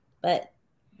 But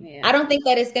I don't think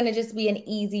that it's going to just be an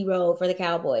easy road for the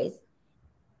Cowboys.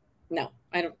 No,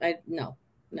 no.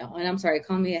 And I'm sorry,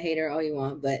 call me a hater all you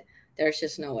want, but there's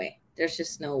just no way. There's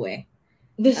just no way.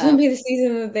 This will be the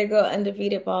season that they go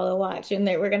undefeated, Paula, watch. And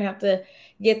we're going to have to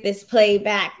get this play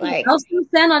back. Like, I'll still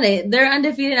stand on it. They're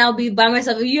undefeated. I'll be by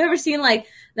myself. Have you ever seen, like,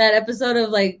 that episode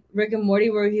of, like, Rick and Morty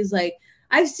where he's like,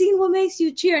 I've seen what makes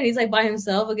you cheer. And he's, like, by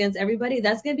himself against everybody.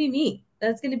 That's going to be me.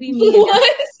 That's going to be me.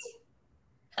 What?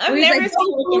 I've never like,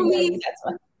 seen Rick and Morty. That's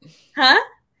why. Huh?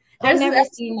 I've never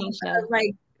seen that show.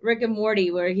 Like, Rick and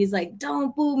Morty, where he's like,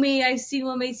 "Don't boo me. I see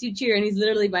what makes you cheer," and he's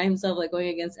literally by himself, like going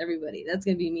against everybody. That's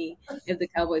gonna be me if the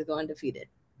Cowboys go undefeated.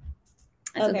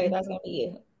 That's okay. That's gonna be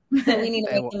you. So we need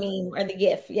to make the meme or the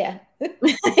GIF. Yeah.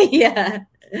 Yeah.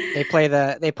 They play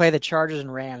the Chargers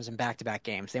and Rams in back-to-back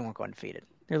games. They won't go undefeated.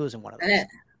 They're losing one of those.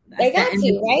 They got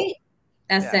to, right?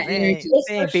 That's the energy.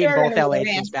 They ain't beating both LA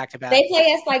teams back-to-back. They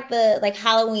play us like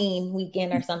Halloween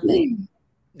weekend or something.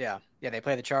 Yeah. They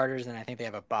play the Chargers, and I think they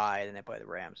have a bye, and then they play the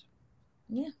Rams.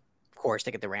 Yeah. Of course,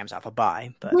 they get the Rams off a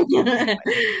bye. But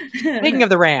speaking of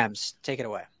the Rams, take it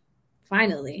away.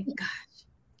 Finally. Gosh.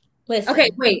 Listen, okay,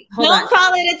 wait. Hold don't on.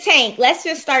 call it a tank. Let's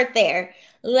just start there.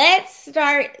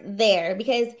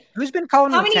 Because who's been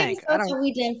calling it a tank? How many episodes have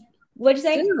we done? What'd you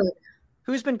say? Dude.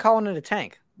 Who's been calling it a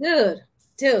tank? Dude.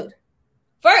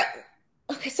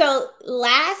 So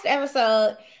last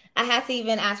episode, I had to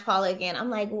even ask Paula again. I'm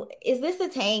like, is this a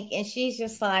tank? And she's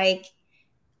just like,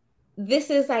 this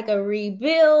is like a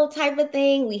rebuild type of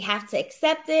thing. We have to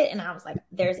accept it. And I was like,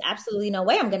 there's absolutely no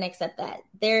way I'm going to accept that.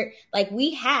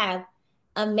 We have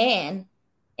a man,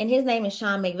 and his name is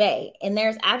Sean McVay. And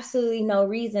there's absolutely no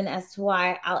reason as to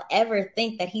why I'll ever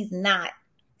think that he's not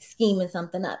scheming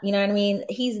something up. You know what I mean?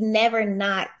 He's never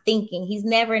not thinking. He's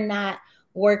never not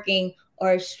working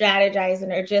or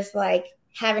strategizing or just like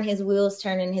having his wheels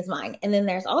turn in his mind. And then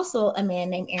there's also a man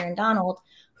named Aaron Donald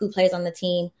who plays on the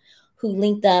team, who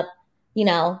linked up,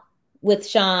 with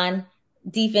Sean.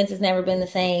 Defense has never been the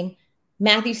same.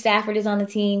 Matthew Stafford is on the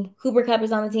team. Cooper Kupp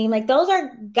is on the team. Like, those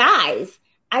are guys.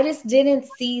 I just didn't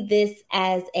see this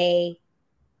as a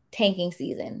tanking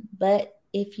season. But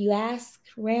if you ask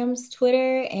Rams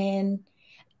Twitter, and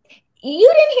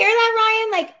you didn't hear that,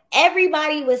 Ryan? Like,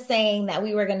 everybody was saying that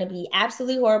we were going to be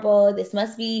absolutely horrible. This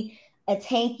must be a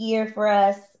tank year for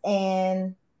us.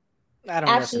 And I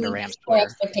don't listen to Rams Twitter.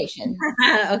 Expectation.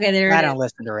 Okay, I don't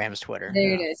listen to Rams Twitter.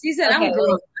 There it is. He said, "I'm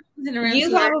girl." You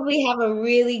probably have a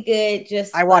really good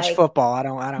I watch football. I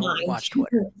don't watch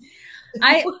Twitter.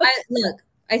 I look.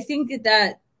 I think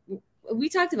that we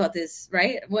talked about this,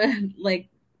 right? When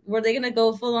were they going to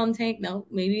go full on tank? No,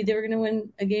 maybe they were going to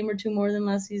win a game or two more than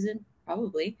last season.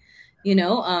 Probably,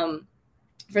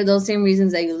 for those same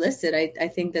reasons that you listed. I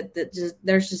think that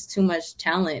there's just too much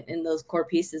talent in those core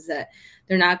pieces that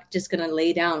they're not just going to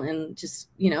lay down and just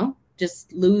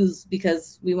lose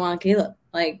because we want Caleb.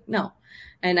 Like, no.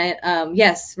 And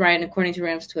yes, Ryan, according to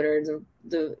Rams Twitter,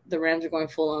 the Rams are going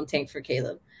full on tank for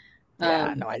Caleb.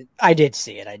 I did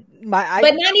see it. But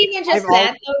not even just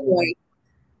that, though.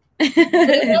 It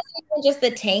wasn't even just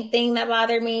the tank thing that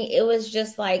bothered me. It was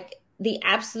just like the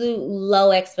absolute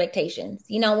low expectations.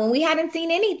 When we hadn't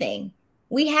seen anything.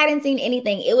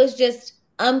 It was just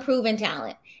unproven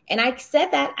talent. And I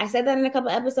said that in a couple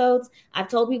episodes. I've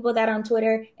told people that on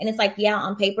Twitter, and it's like, yeah,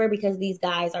 on paper, because these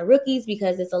guys are rookies,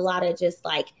 because it's a lot of just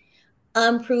like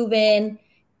unproven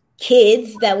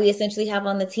kids that we essentially have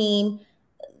on the team.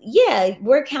 Yeah,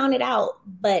 we're counted out.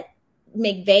 But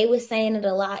McVay was saying it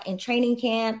a lot in training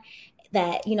camp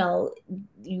that,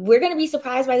 we're going to be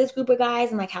surprised by this group of guys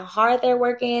and like how hard they're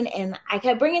working. And I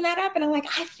kept bringing that up, and I'm like,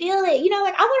 I feel it, I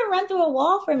want to run through a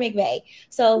wall for McVay.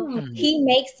 So he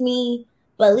makes me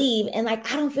believe, and like,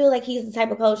 I don't feel like he's the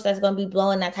type of coach that's going to be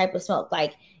blowing that type of smoke.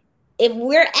 Like, if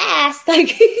we're asked,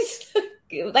 like,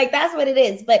 like, that's what it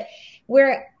is. But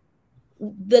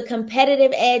the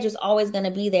competitive edge is always going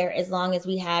to be there as long as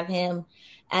we have him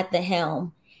at the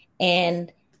helm.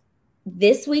 And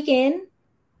this weekend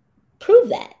proved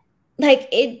that. Like,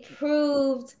 it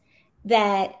proved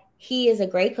that he is a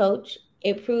great coach.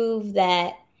 It proved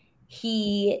that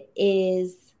he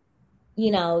is,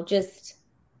 just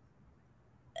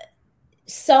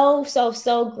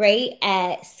so great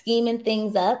at scheming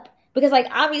things up. Because, like,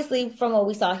 obviously from what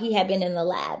we saw, he had been in the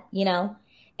lab,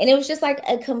 and it was just like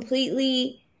a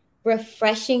completely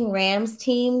refreshing Rams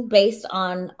team based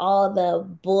on all the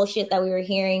bullshit that we were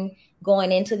hearing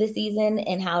going into the season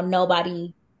and how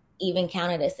nobody even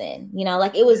counted us in.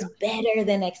 Like, it was better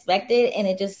than expected, and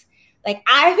it just, like,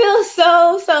 I feel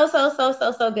so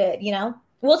good.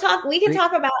 We can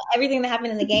talk about everything that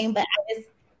happened in the game, but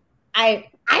I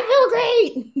feel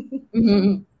great.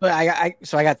 Mm-hmm. But I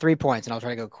got 3 points, and I'll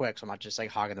try to go quick, so I'm not just like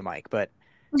hogging the mic. But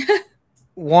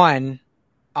one,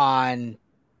 on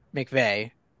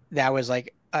McVay, that was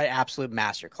like an absolute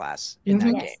masterclass in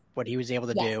that game. What he was able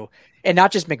to do, and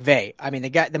not just McVay. I mean,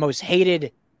 the most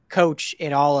hated coach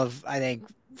in all of, I think,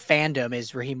 fandom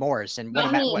is Raheem Morris, and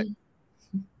what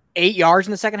 8 yards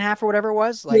in the second half or whatever it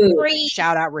was. Like,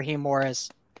 shout out Raheem Morris,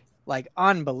 like,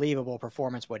 unbelievable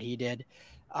performance what he did.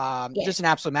 Just an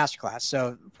absolute masterclass.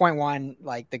 So point one,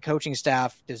 like, the coaching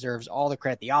staff deserves all the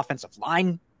credit. The offensive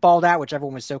line balled out, which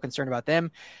everyone was so concerned about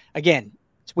them. Again,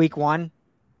 it's week 1.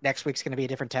 Next week's going to be a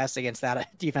different test against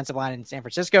that defensive line in San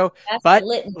Francisco. But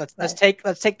let's take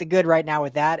the good right now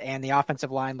with that. And the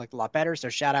offensive line looked a lot better. So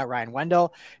shout out Ryan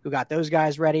Wendell, who got those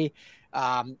guys ready.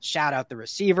 Shout out the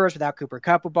receivers without Cooper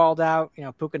Kupp, who balled out.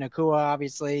 Puka Nacua,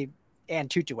 obviously, and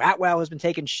Tutu Atwell has been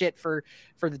taking shit for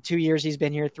the 2 years he's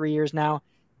been here, 3 years now.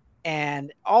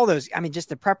 And all those, just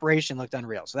the preparation looked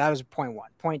unreal. So that was point 1.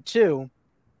 Point 2,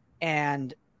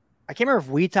 and I can't remember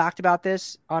if we talked about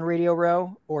this on Radio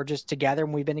Row or just together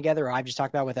when we've been together, or I've just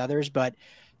talked about it with others, but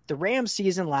the Rams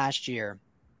season last year,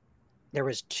 there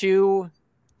was two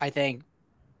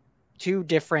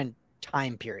different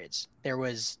time periods. There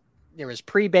was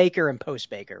pre-Baker and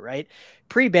post-Baker, right?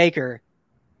 Pre-Baker,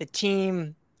 the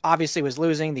team obviously was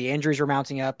losing. The injuries were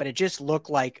mounting up, but it just looked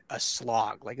like a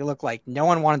slog. Like, it looked like no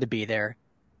one wanted to be there.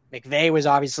 McVay was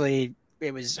obviously,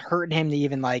 it was hurting him to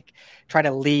even try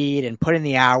to lead and put in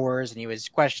the hours. And he was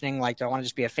questioning, do I want to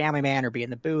just be a family man or be in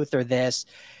the booth or this?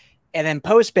 And then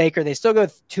post Baker, they still go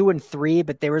 2-3,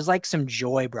 but there was some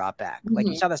joy brought back. Mm-hmm.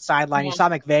 You saw the sideline, you saw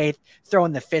McVay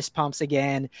throwing the fist pumps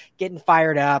again, getting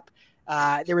fired up.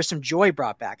 There was some joy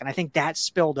brought back. And I think that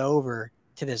spilled over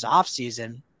to this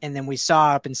offseason. And then we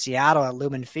saw up in Seattle at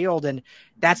Lumen Field. And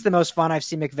that's the most fun I've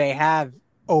seen McVay have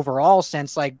overall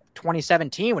since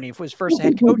 2017 when he was first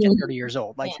head coach at 30 years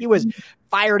old. He was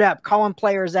fired up, calling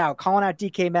players out, calling out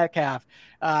DK Metcalf,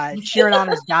 cheering on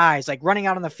his guys, running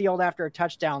out on the field after a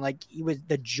touchdown.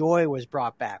 The joy was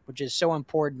brought back, which is so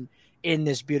important in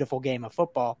this beautiful game of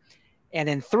football. And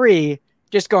then 3,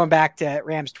 just going back to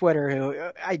Rams Twitter,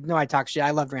 who I know I talk shit.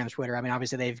 I love Rams Twitter.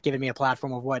 Obviously they've given me a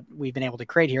platform of what we've been able to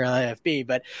create here at LFB,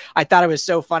 but I thought it was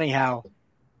so funny how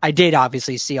I did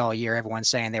obviously see all year everyone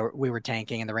saying we were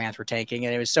tanking and the Rams were tanking,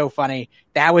 and it was so funny.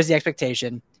 That was the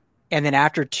expectation. And then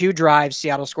after 2 drives,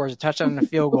 Seattle scores a touchdown and a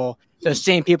field goal. Those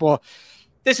same people,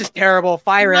 this is terrible,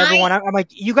 fire everyone. I'm like,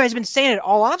 you guys have been saying it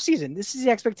all offseason. This is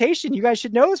the expectation. You guys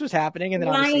should know this was happening. And then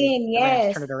obviously the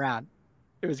Rams turned it around.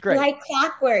 It was great. Like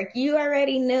clockwork. You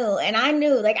already knew. And I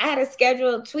knew, I had a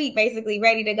scheduled tweet basically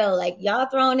ready to go. Y'all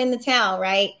throwing in the towel,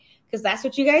 right? Because that's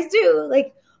what you guys do.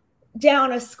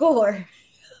 Down a score.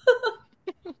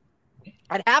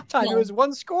 At halftime, It was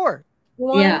 1 score.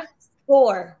 One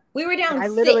score. We were down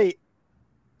 6.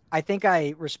 I think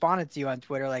I responded to you on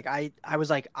Twitter. I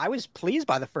was pleased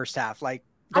by the first half. Going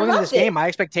into this game, my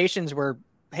expectations were,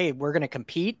 hey, we're going to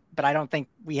compete, but I don't think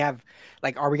we have,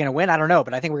 are we going to win? I don't know,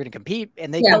 but I think we're going to compete,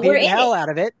 and they competed the hell out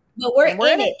of it. But we're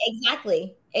in it.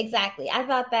 Exactly. I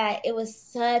thought that it was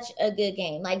such a good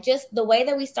game. Just the way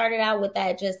that we started out with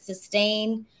that just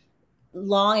sustained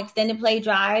long extended play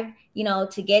drive,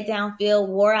 to get downfield,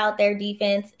 wore out their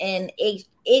defense, and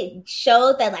it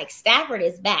showed that Stafford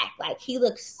is back. He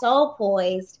looks so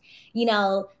poised.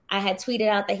 I had tweeted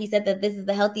out that he said that this is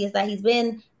the healthiest that he's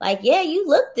been. Yeah, you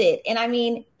looked it.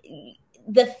 And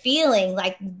the feeling,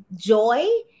 joy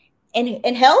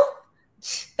and health,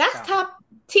 that's top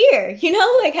tier,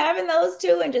 having those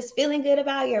two and just feeling good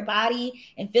about your body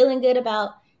and feeling good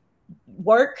about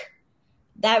work.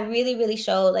 That really, really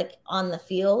showed on the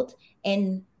field.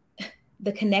 And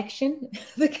the connection,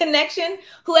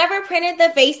 whoever printed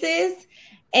the faces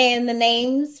and the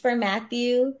names for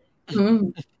Matthew,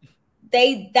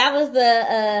 that was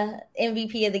the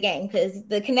MVP of the game, because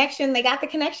they got the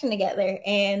connection together,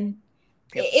 and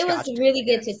it was really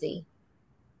good to see.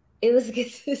 It was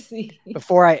good to see.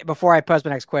 Before I pose my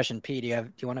next question, Pete, do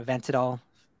you want to vent at all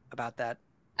about that?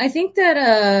 I think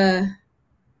that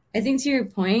to your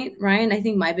point, Ryan, I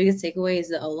think my biggest takeaway is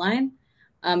the O-line.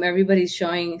 Everybody's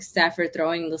showing Stafford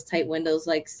throwing those tight windows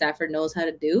like Stafford knows how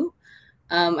to do.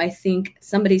 I think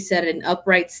somebody said an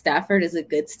upright Stafford is a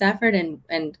good Stafford,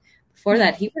 and before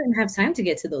that, he wouldn't have time to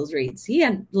get to those reads. He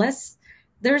had less.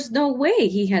 There's no way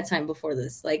he had time before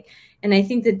this. And I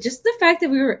think that just the fact that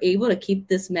we were able to keep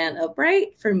this man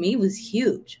upright for me was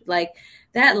huge.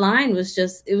 That line was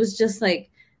just, it was just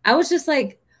I was just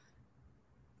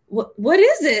what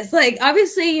is this?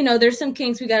 Obviously, there's some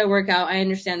kinks we got to work out. I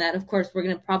understand that. Of course, we're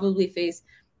going to probably face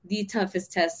the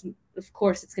toughest test. Of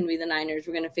course, it's going to be the Niners.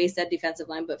 We're going to face that defensive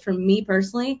line. But for me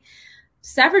personally,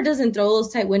 Stafford doesn't throw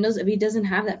those tight windows if he doesn't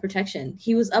have that protection.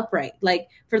 He was upright,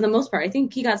 for the most part. I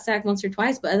think he got sacked once or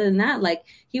twice, but other than that,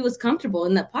 he was comfortable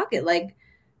in that pocket.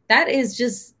 That is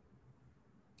just,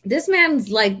 this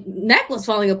man's neck was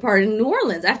falling apart in New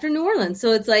Orleans, after New Orleans.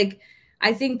 So it's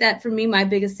I think that for me, my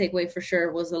biggest takeaway for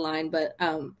sure was the line, but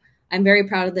I'm very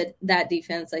proud of that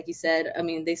defense. Like you said,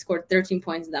 they scored 13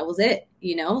 points and that was it,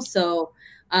 So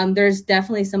there's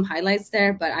definitely some highlights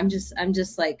there, but I'm just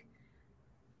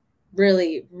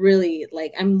really, really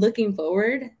I'm looking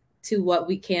forward to what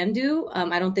we can do.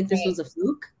 I don't think this was a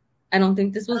fluke. I don't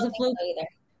think this was a fluke.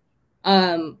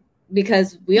 Either.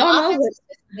 Because we all know it's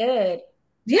good.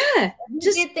 Yeah. We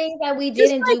did things that we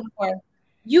didn't do before.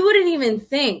 You wouldn't even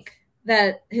think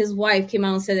that his wife came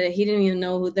out and said that he didn't even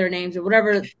know their names or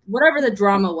whatever the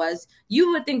drama was.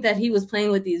 You would think that he was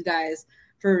playing with these guys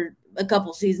for a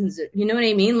couple seasons. You know what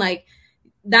I mean? Like,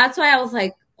 that's why I was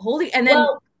like, holy. And then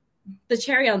the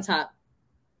cherry on top,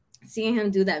 seeing him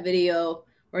do that video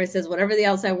where it says whatever the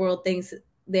outside world thinks,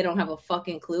 they don't have a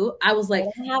fucking clue. I was like,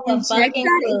 inject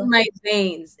that in my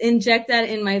veins. Inject that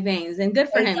in my veins. And good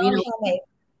for him. You know, have a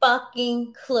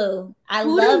fucking clue. I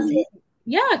loved it.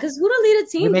 Yeah, because who to lead a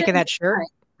team? Are we making that shirt?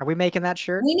 Are we making that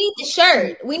shirt? We need the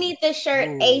shirt. We need the shirt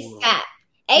ASAP.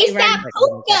 ASAP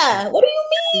Puka. What do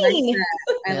you mean?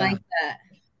 I like that.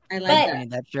 I like that. I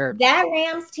need that shirt. That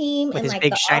Rams team with and his like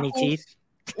big the shiny offense. teeth.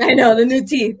 I know, the new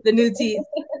teeth.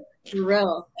 For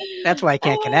real. That's why I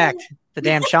can't connect. The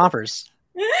damn chompers.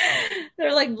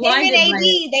 They're like blinded. Him and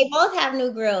AD, they both have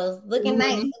new grills. Looking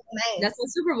nice. That's the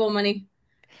Super Bowl money.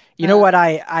 You know what?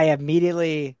 I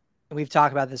immediately, we've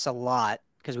talked about this a lot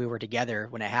because we were together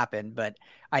when it happened, but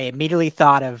I immediately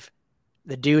thought of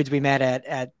the dudes we met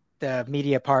at the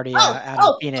media party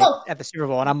out in Phoenix at the Super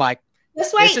Bowl. And I'm like,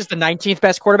 this is the 19th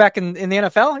best quarterback in the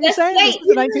NFL? You're saying? This is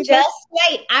the 19th best?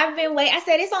 Wait. I've been waiting. I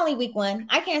said it's only week 1.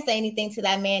 I can't say anything to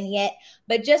that man yet,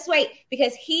 but just wait,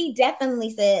 because he definitely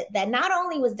said that not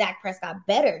only was Dak Prescott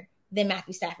better than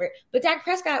Matthew Stafford, but Dak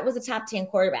Prescott was a top 10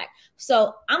 quarterback.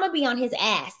 So I'm going to be on his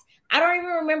ass. I don't even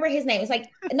remember his name. It's like,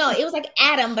 no, it was like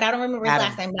Adam, but I don't remember his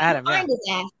last name. Adam, find his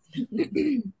ass.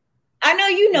 I know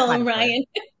you know him, Ryan.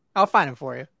 I'll find him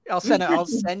for you. I'll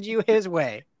send you his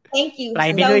way. Thank you. But I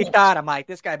immediately thought, I'm like,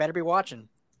 this guy better be watching.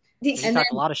 He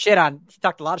talked a lot of shit on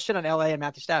LA and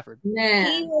Matthew Stafford. Man.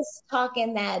 He was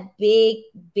talking that big.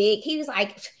 He was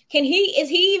like, is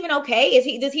he even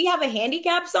okay? Does he have a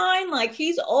handicap sign? Like,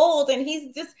 he's old and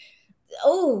he's just,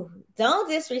 don't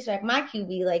disrespect my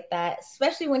QB like that,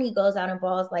 especially when he goes out and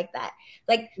balls like that.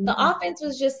 Like, the offense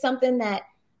was just something that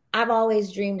I've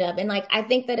always dreamed of. And like, I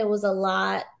think that it was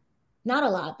not a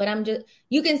lot, but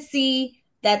you can see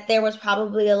that there was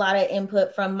probably a lot of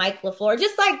input from Mike LaFleur,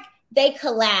 just like they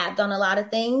collabed on a lot of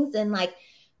things. And like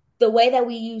the way that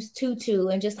we use Tutu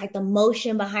and just like the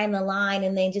motion behind the line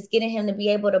and then just getting him to be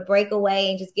able to break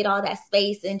away and just get all that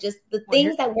space and just the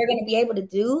things that we're going to be able to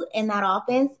do in that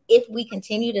offense if we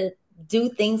continue to do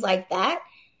things like that.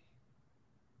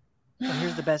 Well,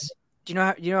 here's the best. Do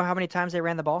you know how many times they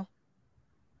ran the ball?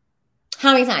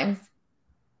 How many times?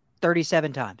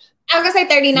 37 times. I was going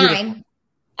to say 39.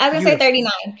 I was going to say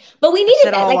 39. But we needed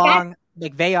that. All along,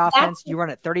 like Vay offense, you run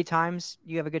it 30 times,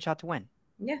 you have a good shot to win.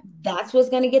 Yeah. That's what's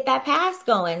going to get that pass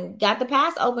going. Got the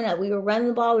pass open up. We were running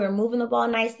the ball. We were moving the ball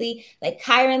nicely. Like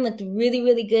Kyron looked really,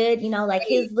 really good. You know, like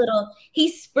he's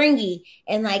springy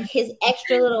and like his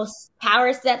extra little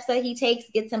power steps that he takes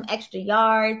get some extra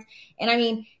yards. And I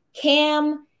mean,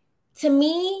 Cam, to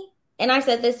me, and I've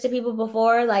said this to people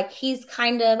before, like he's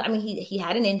kind of, I mean, he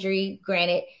had an injury,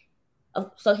 granted.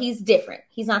 So he's different.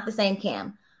 He's not the same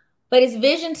Cam. But his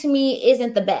vision to me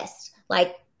isn't the best.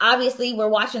 Like, obviously, we're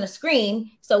watching a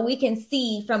screen, so we can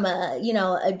see from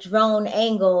a drone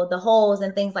angle the holes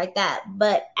and things like that.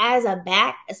 But as a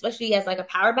back, especially as like a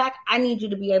power back, I need you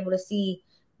to be able to see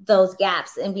those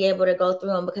gaps and be able to go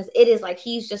through them, because it is like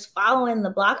he's just following the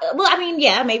block. Well, I mean,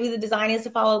 yeah, maybe the design is to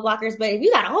follow the blockers, but if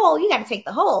you got a hole, you got to take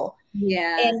the hole.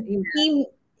 Yeah. And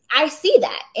I see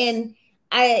that. And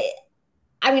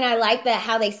I mean, I like that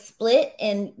how they split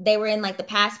and they were in like the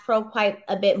pass pro quite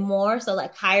a bit more. So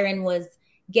like Kyron was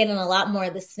getting a lot more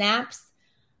of the snaps,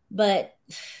 but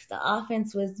the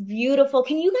offense was beautiful.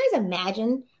 Can you guys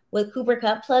imagine with Cooper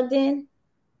Kupp plugged in?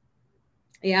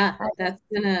 Yeah, that's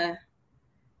gonna.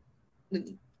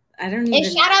 And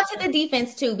shout out to the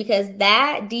defense too, because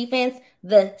that defense,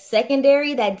 the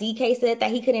secondary that DK said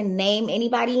that he couldn't name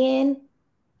anybody in.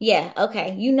 Yeah,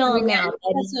 okay, you know him now.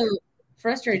 So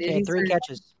frustrated. He had 3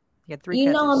 catches. He had 3 catches.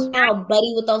 You know him now,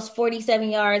 buddy, with those 47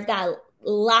 yards, got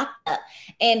locked up,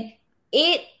 and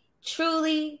it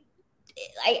truly,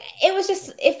 like,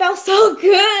 it felt so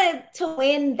good to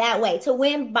win that way, to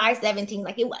win by 17.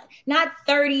 Like, it was not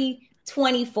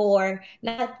 30-24,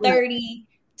 not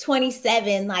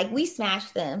 30-27. Like, we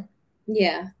smashed them.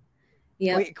 Yeah.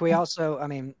 Yeah. Can we also, I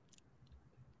mean,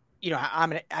 you know,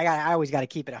 I always got to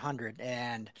keep it 100.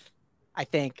 And I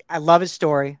think I love his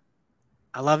story.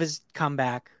 I love his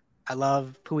comeback. I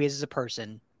love who he is as a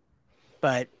person.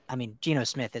 But I mean, Geno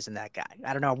Smith isn't that guy.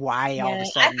 I don't know why all of a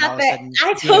sudden. I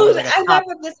thought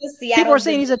this was Seattle. People are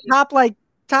saying he's a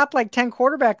top 10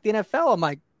 quarterback in the NFL. I'm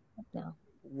like, no.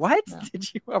 what? No.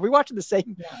 Are we watching the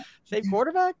same No.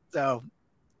 quarterback? So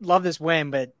love this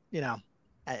win, but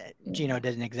Geno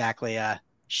didn't exactly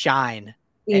shine.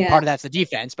 And part of that's the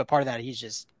defense, but part of that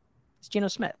it's Geno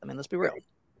Smith. I mean, let's be real.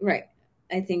 Right.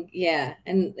 I think, yeah.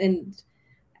 And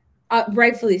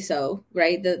rightfully so,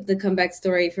 right? The comeback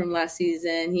story from last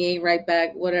season, he ain't right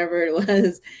back, whatever it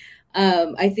was.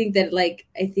 I think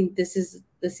this is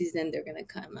the season they're gonna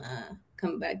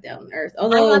come back down to earth.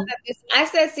 Although I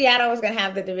said Seattle was gonna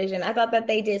have the division. I thought that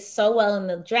they did so well in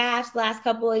the drafts last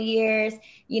couple of years.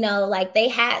 Like they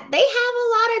have a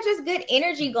lot of just good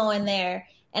energy going there.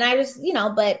 And I just,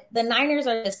 but the Niners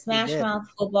are just smash mouth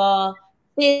football,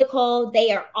 physical.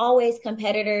 They are always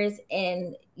competitors,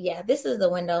 and yeah, this is the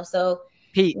window. So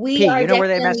Pete, you know where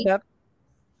they messed up?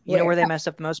 You know where they messed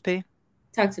up the most, P?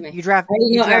 Talk to me. You draft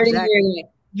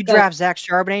Zach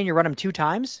Charbonnet and you run him 2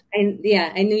 times? I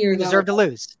knew you were going. Deserve to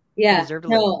lose. Yeah.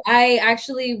 No, I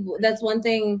actually, that's one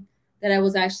thing that I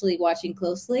was actually watching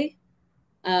closely.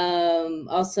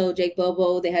 Also Jake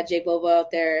Bobo, they had Jake Bobo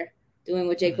out there doing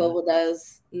what Jake Bobo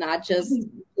does, not just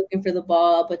looking for the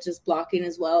ball, but just blocking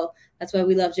as well. That's why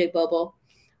we love Jake Bobo.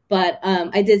 But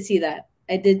I did see that.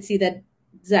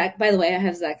 Zach, by the way, I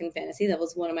have Zach in fantasy. That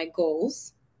was one of my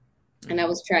goals. And I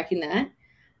was tracking that.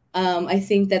 I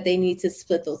think that they need to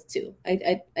split those two.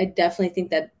 I definitely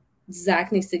think that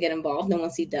Zach needs to get involved. And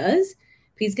once he does,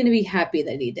 he's going to be happy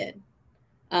that he did.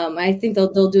 I think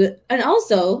they'll do it. And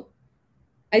also,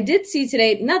 I did see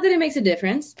today, not that it makes a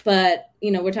difference, but,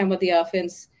 we're talking about the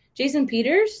offense. Jason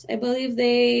Peters, I believe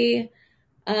they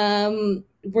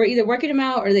were either working him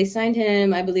out or they signed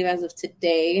him, I believe, as of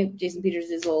today. Jason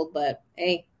Peters is old, but,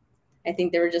 hey, I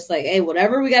think they were just like, hey,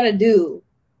 whatever we got to do.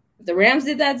 If the Rams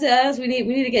did that to us, we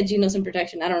need to get Geno some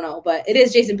protection. I don't know, but it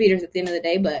is Jason Peters at the end of the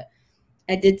day, but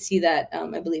I did see that,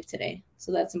 I believe, today.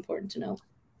 So that's important to know.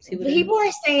 People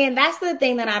are saying that's the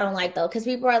thing that I don't like, though, because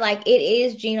people are like, it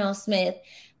is Geno Smith,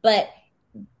 but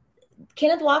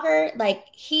Kenneth Walker, I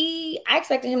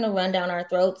expected him to run down our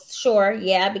throats. Sure,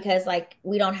 yeah, because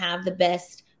we don't have the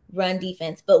best run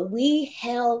defense, but we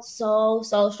held so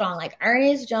strong.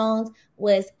 Ernest Jones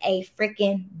was a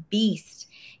freaking beast.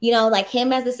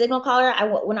 Him as the signal caller.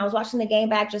 When I was watching the game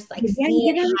back, just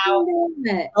seeing how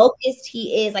focused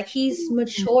he is. He's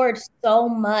matured so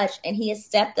much, and he has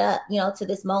stepped up, to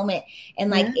this moment.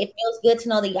 And it feels good to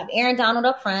know that you have Aaron Donald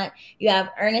up front, you have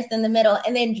Ernest in the middle,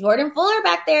 and then Jordan Fuller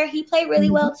back there. He played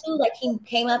really well too. He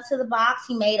came up to the box.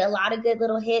 He made a lot of good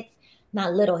little hits,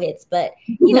 not little hits, but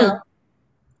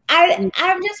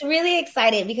I'm just really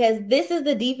excited because this is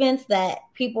the defense that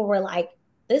people were like,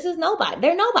 this is nobody.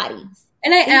 They're nobodies.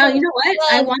 And you know what?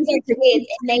 I wanted to kids,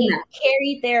 and they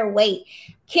carried their weight.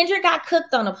 Kendrick got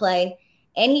cooked on a play,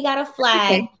 and he got a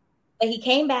flag, but he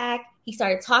came back. He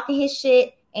started talking his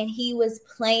shit, and he was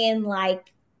playing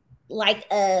like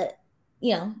a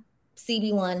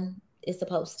CB1 is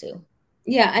supposed to.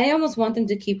 Yeah, I almost want them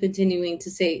to keep continuing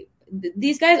to say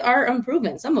these guys are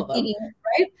unproven, some of them,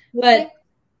 right? But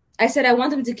I said I want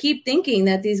them to keep thinking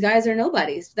that these guys are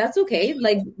nobodies. That's okay.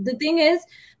 The thing is,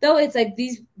 though, it's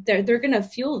they're gonna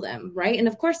fuel them, right? And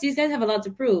of course, these guys have a lot to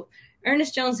prove.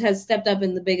 Ernest Jones has stepped up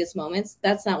in the biggest moments.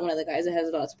 That's not one of the guys that has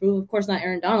a lot to prove. Of course, not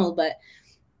Aaron Donald, but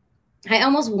I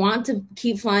almost want to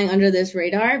keep flying under this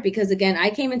radar because, again, I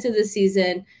came into this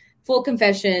season, full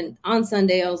confession, on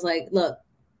Sunday. I was like, look,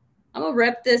 I'm gonna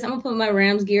rep this. I'm gonna put my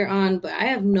Rams gear on, but I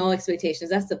have no expectations.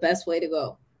 That's the best way to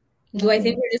go. Do I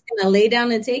think we're just going to lay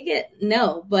down and take it?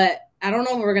 No, but I don't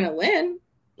know if we're going to win.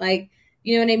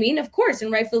 You know what I mean? Of course,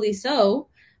 and rightfully so.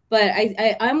 But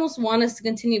I almost want us to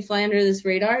continue flying under this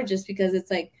radar just because it's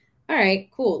all right,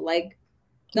 cool.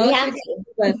 No expectations,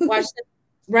 but watch this.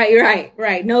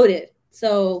 Right. Noted.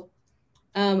 So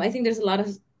I think there's a lot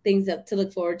of things to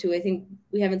look forward to. I think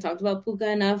we haven't talked about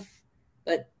Puka enough,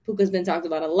 but Puka's been talked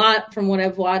about a lot from what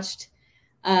I've watched.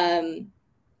 On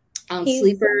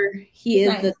Sleeper, he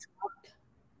is the top.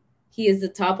 He is the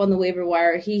top on the waiver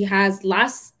wire. He has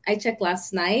I checked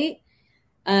last night.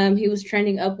 He was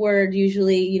trending upward.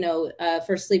 Usually,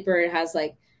 for Sleeper, it has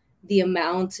the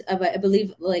amount of, I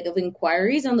believe, of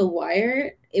inquiries on the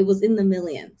wire. It was in the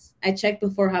millions. I checked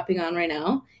before hopping on right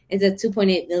now. It's at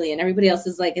 2.8 million. Everybody else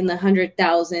is in the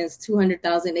 100,000s,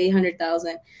 200,000,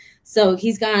 800,000. So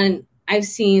he's gone. I've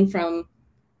seen from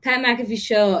Pat McAfee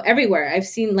show everywhere. I've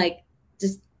seen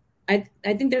I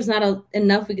think there's not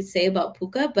enough we could say about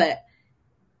Puka, but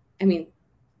I mean,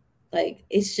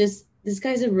 it's just this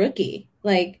guy's a rookie.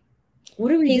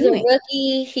 What are we doing? He's a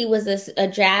rookie. He was a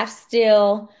draft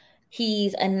still.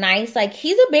 He's a nice,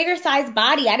 he's a bigger size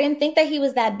body. I didn't think that he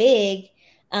was that big,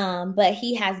 but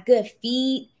he has good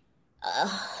feet.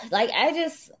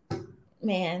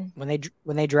 Man. When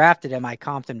they drafted him, I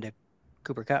comped him to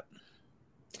Cooper Kupp.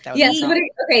 Yeah,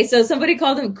 somebody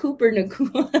called him Cooper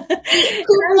Nakua.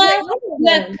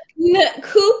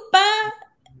 Koopa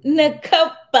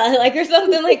Nakupa, like, or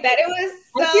something like that. It was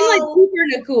so I feel like Cooper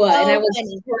Nakua, so and I was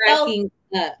funny. cracking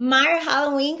up. My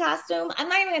Halloween costume, I'm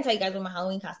not even gonna tell you guys what my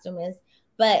Halloween costume is,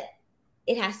 but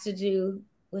it has to do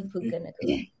with Puka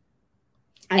Nakua.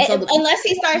 Unless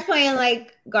he starts playing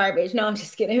like garbage. No, I'm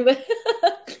just kidding. But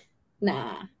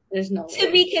nah, there's no to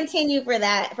way. be continued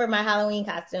for my Halloween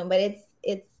costume, but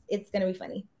it's gonna be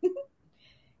funny.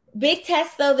 Big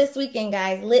test though this weekend,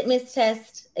 guys. Litmus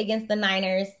test against the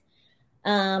Niners.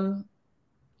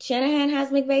 Shanahan has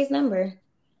McVay's number.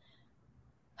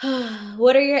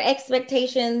 What are your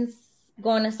expectations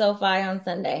going to SoFi on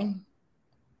Sunday?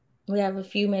 We have a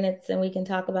few minutes and we can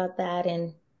talk about that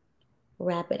and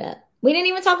wrap it up. We didn't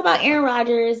even talk about Aaron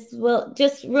Rodgers. Well,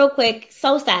 just real quick,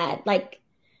 so sad. Like,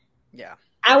 yeah,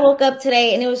 I woke up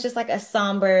today and it was just like a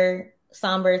somber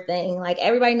thing. Like,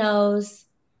 everybody knows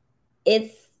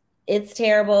it's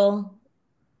terrible.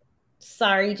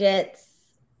 Sorry, Jets.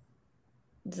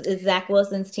 It's Zach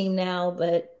Wilson's team now,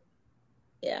 but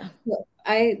yeah.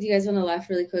 Do you guys want to laugh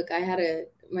really quick?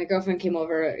 My girlfriend came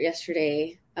over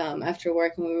yesterday after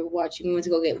work, and we went to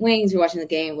go get wings. We were watching the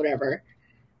game, whatever.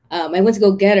 I went to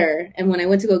go get her, and when I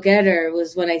went to go get her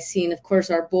was when I seen, of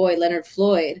course, our boy Leonard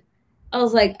Floyd. I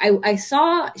was like, I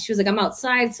saw, she was like, I'm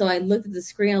outside, so I looked at the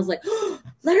screen. I was like, oh,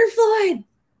 Leonard Floyd.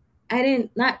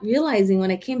 Not realizing when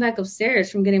I came back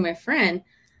upstairs from getting my friend,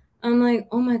 I'm like,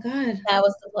 oh my God. That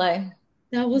was the play.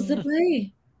 That was the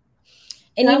play.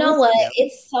 And you know what?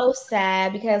 It's so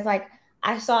sad because, like,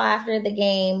 I saw after the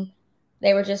game,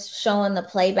 they were just showing the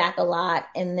playback a lot.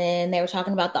 And then they were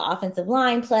talking about the offensive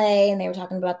line play, and they were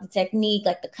talking about the technique,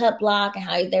 like the cut block, and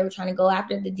how they were trying to go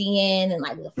after the DN. And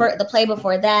like the play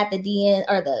before that, the DN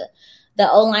or the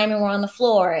O linemen were on the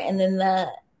floor. And then the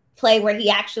play where he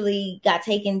actually got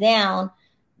taken down,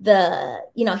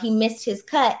 he missed his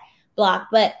cut block.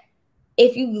 But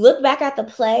if you look back at the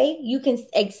play, you can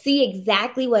see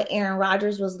exactly what Aaron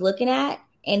Rodgers was looking at.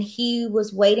 And he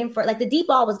was waiting for, like, the deep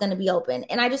ball was going to be open.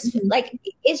 And I just, like,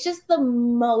 it's just the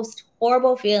most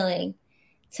horrible feeling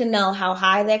to know how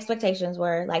high the expectations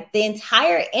were. Like, the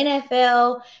entire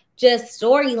NFL just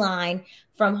storyline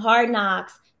from Hard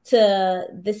Knocks to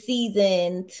the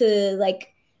season to,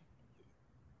 like,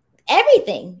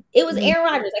 everything. It was Aaron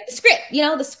Rodgers, like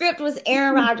the script was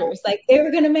Aaron Rodgers. Like, they were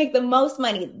going to make the most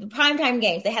money. The primetime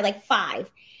games, they had like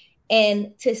 5.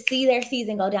 And to see their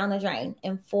season go down the drain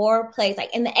in 4 plays, like,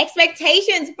 and the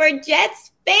expectations for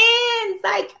Jets fans,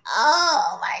 like,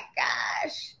 oh my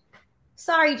gosh.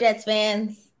 Sorry, Jets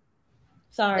fans.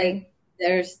 Sorry.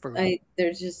 Like,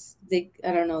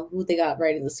 I don't know who they got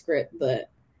writing the script,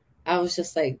 but I was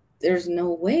just like, there's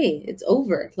no way it's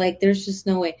over. Like, there's just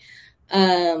no way.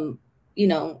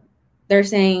 They're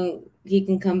saying he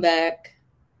can come back.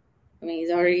 I mean,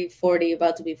 he's already 40,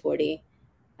 about to be 40.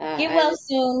 Get well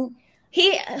soon.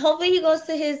 Hopefully he goes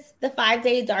to the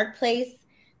 5-day dark place,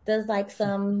 does like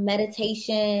some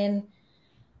meditation,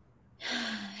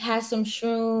 has some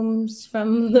shrooms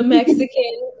from the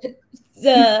Mexican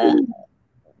the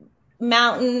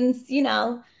mountains,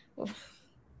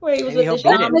 where he was with the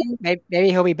shaman. Maybe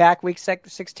he'll be back week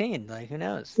 16. Like, who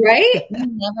knows? Right?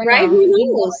 Right? Who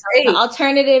knows? The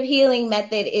alternative healing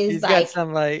method is he's like got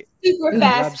some like super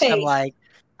fast paced. Some like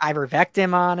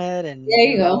ivermectin on it, and there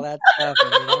you go. All that stuff.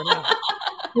 And you never know.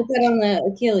 Put that on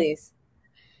the Achilles.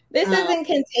 This isn't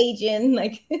Contagion,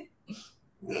 like.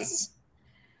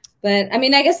 But I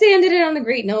mean, I guess they ended it on a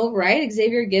great note, right?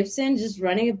 Xavier Gibson just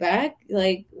running it back.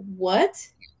 Like, what?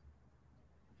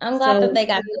 I'm glad that they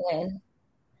got the win.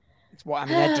 Well, I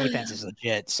mean, that defense is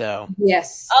legit. So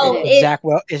yes.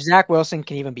 If Zach Wilson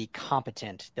can even be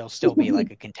competent, they'll still be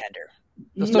like a contender.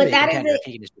 They'll still be a contender if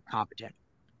he can just be competent.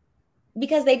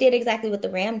 Because they did exactly what the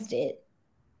Rams did.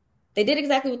 They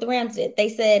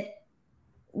said,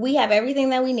 we have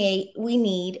everything that we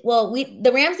need. Well,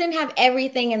 the Rams didn't have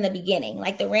everything in the beginning.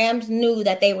 Like, the Rams knew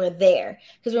that they were there.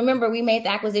 Because remember, we made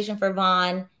the acquisition for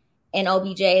Vaughn and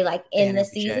OBJ like in the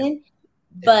season.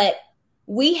 Yeah. But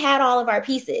we had all of our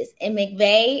pieces. And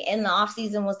McVay in the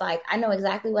offseason was like, I know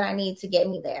exactly what I need to get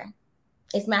me there.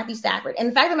 It's Matthew Stafford. And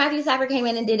the fact that Matthew Stafford came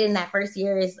in and did it in that first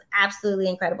year is absolutely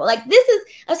incredible. Like, I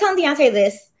was telling Deontay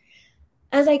this.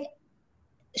 I was like,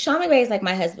 Sean McVay is like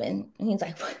my husband. And he's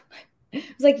like, what? I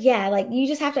was like, yeah, like, you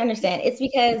just have to understand. It's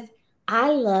because I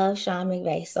love Sean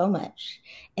McVay so much.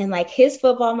 And like, his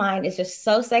football mind is just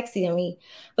so sexy to me.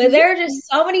 But there are just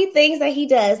so many things that he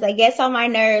does that gets on my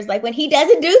nerves. Like, when he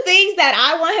doesn't do things that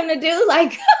I want him to do,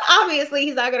 like, obviously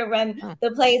he's not going to run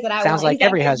the plays that I want. Sounds like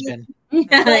every husband.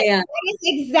 Yeah.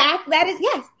 That is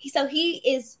yes. So he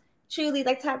is truly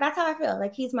like that's how I feel.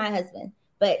 Like he's my husband,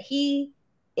 but he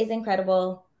is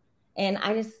incredible. And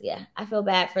I feel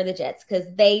bad for the Jets because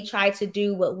they tried to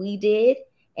do what we did,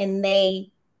 and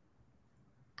they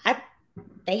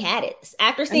had it.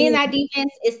 After seeing that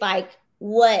defense, it's like,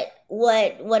 what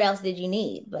else did you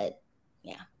need? But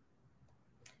yeah.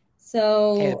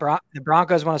 So hey, the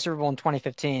Broncos won a Super Bowl in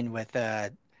 2015 with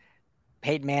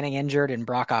Peyton Manning injured and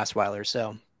Brock Osweiler.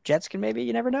 So Jets can maybe,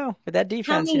 you never know. With that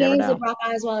defense, how you many never games know. did Brock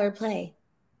Osweiler play?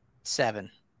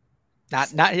 7.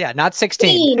 Not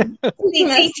 16.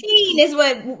 18 is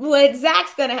what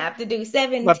Zach's gonna have to do.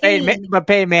 17. But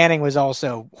Peyton Manning was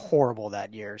also horrible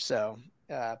that year. So,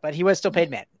 but he was still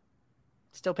Peyton Manning.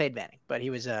 Still Peyton Manning, but he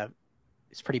was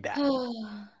it's pretty bad. Well,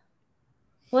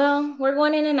 we're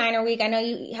going into Niner week. I know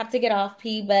you have to get off,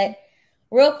 P, but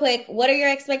real quick, what are your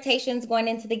expectations going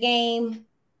into the game?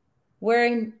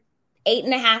 We're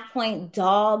 8.5-point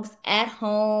dogs at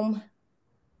home.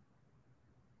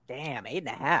 Damn,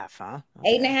 8.5, huh?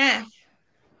 Okay. 8.5.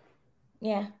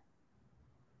 Yeah.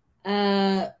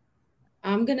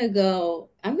 I'm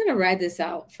gonna ride this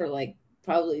out for like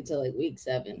probably till like week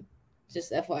 7.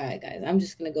 Just FYI, guys. I'm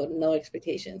just gonna go to no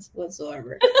expectations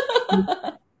whatsoever.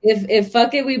 if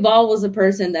fuck it we ball was a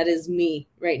person, that is me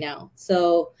right now.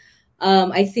 So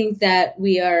I think that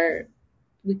we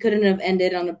couldn't have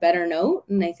ended on a better note.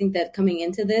 And I think that coming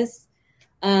into this,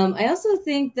 I also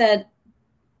think that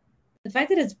the fact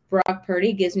that it's Brock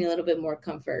Purdy gives me a little bit more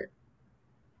comfort.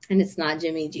 And it's not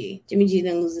Jimmy G. Jimmy G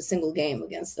didn't lose a single game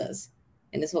against us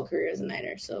in his whole career as a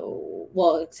Niner. So,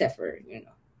 well, except for,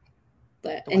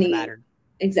 but the one that mattered.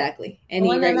 Exactly. The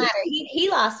one that mattered. He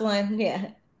lost one. Yeah.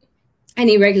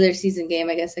 Any regular season game,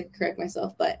 I guess I could correct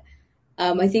myself. But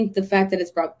I think the fact that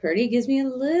it's Brock Purdy gives me a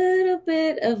little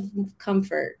bit of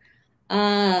comfort.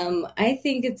 I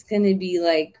think it's going to be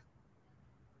like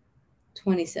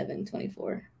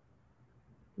 27-24.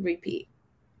 Repeat.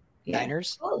 Yeah.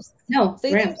 Niners? Close. No,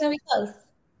 so Rams. It's going to be close.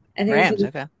 Rams,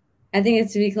 okay. I think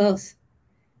it's to be close.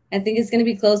 I think it's going to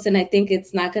be close, and I think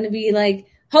it's not going to be like,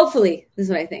 hopefully, this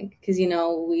is what I think. Because,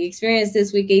 we experienced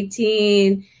this week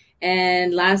 18,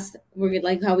 and we're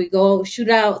like how we go shoot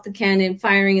out the cannon,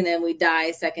 firing, and then we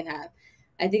die second half.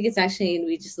 I think it's actually going to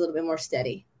be just a little bit more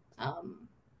steady.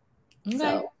 Okay.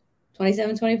 So,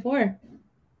 27-24.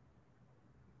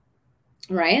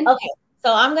 Ryan? Okay.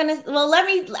 So I'm going to,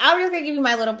 I'll just give you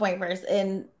my little point first.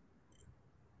 And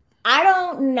I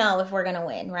don't know if we're going to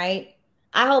win, right?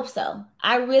 I hope so.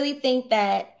 I really think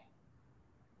that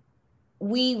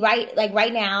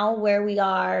right now where we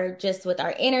are just with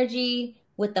our energy,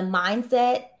 with the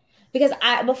mindset, because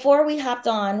before we hopped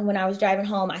on, when I was driving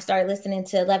home, I started listening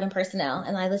to 11 Personnel,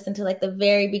 and I listened to like the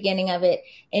very beginning of it.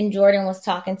 And Jordan was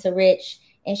talking to Rich,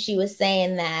 and she was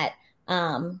saying that,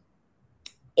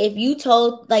 if you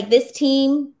told like this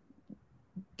team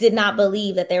did not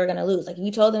believe that they were going to lose. Like if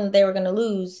you told them that they were going to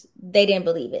lose, they didn't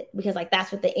believe it, because like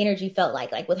that's what the energy felt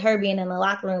like with her being in the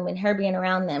locker room and her being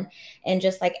around them, and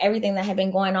just like everything that had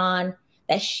been going on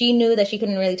that she knew that she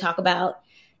couldn't really talk about,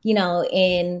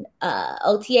 in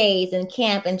OTAs and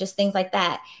camp and just things like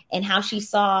that, and how she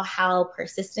saw how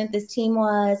persistent this team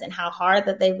was and how hard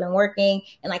that they've been working,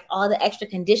 and like all the extra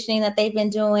conditioning that they've been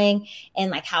doing,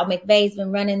 and like how McVay's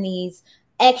been running these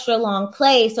extra long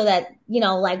play so that,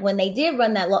 like when they did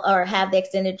run that or have the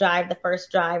extended drive, the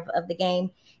first drive of the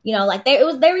game, like they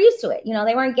were used to it.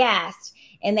 They weren't gassed,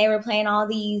 and they were playing all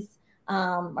these,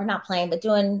 or not playing, but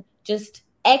doing just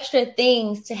extra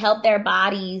things to help their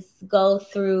bodies go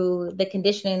through the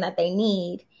conditioning that they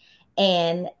need.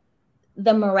 And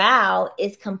the morale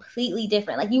is completely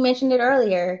different. Like you mentioned it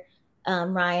earlier,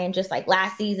 Ryan, just like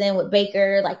last season with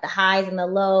Baker, like the highs and the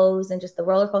lows and just the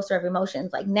roller coaster of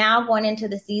emotions. Like now going into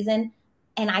the season,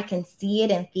 and I can see it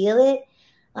and feel it,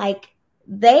 like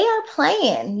they are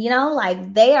playing,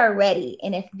 like they are ready.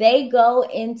 And if they go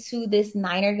into this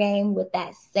Niner game with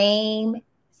that same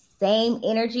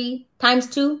energy times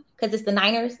 2, because it's the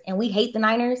Niners and we hate the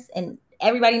Niners and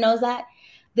everybody knows that,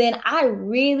 then I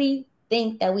really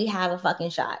think that we have a fucking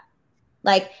shot.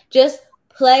 Like just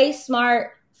play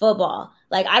smart football.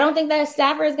 Like I don't think that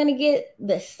Stafford is going to get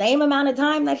the same amount of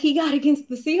time that he got against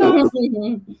the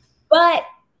Seahawks. But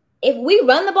if we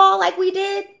run the ball like we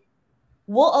did,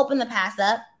 we'll open the pass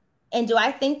up. And do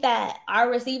I think that our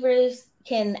receivers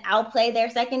can outplay their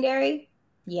secondary?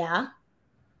 Yeah.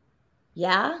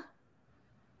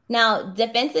 Now,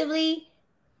 defensively,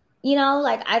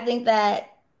 like I think that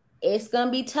it's going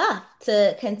to be tough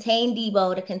to contain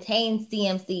Debo, to contain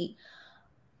CMC.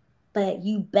 But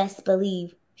you best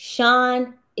believe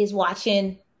Sean is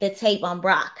watching the tape on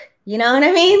Brock. You know what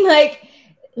I mean? Like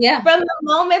Yeah. From the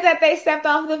moment that they stepped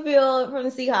off the field from the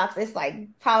Seahawks, it's like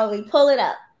probably pull it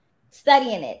up,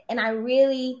 studying it. And I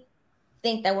really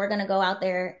think that we're going to go out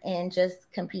there and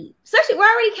just compete. Especially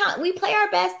we play our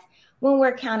best when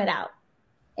we're counted out.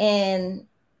 And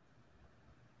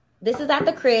this is at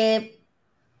the crib.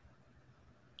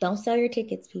 Don't sell your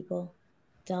tickets, people.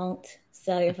 Don't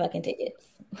sell your fucking tickets.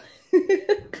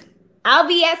 I'll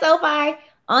be at SoFi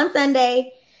on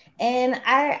Sunday, and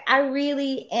I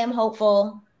really am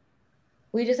hopeful.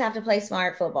 We just have to play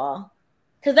smart football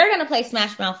because they're going to play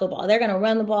smash mouth football. They're going to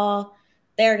run the ball.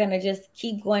 They're going to just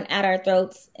keep going at our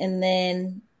throats, and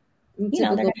then they're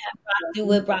going to have Brock do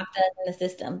what Brock does in the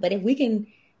system. But if we can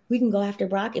go after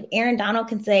Brock. If Aaron Donald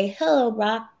can say, "Hello,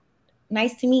 Brock,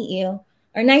 nice to meet you,"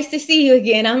 or "Nice to see you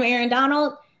again, I'm Aaron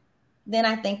Donald," then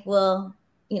I think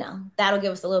that'll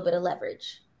give us a little bit of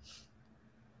leverage.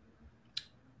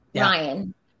 Yeah.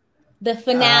 Ryan, the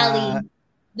finale.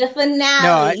 The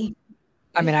finale.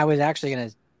 No, I was actually going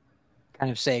to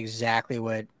kind of say exactly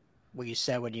what you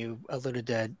said when you alluded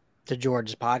to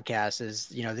George's podcast is,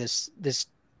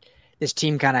 this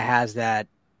team kind of has that,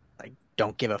 like,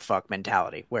 don't give a fuck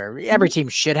mentality where every team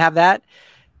should have that.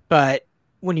 But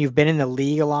when you've been in the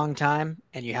league a long time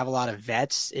and you have a lot of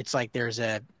vets, it's like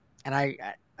and I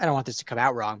don't want this to come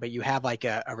out wrong, but you have like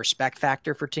a respect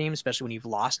factor for teams, especially when you've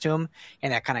lost to them,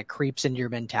 and that kind of creeps into your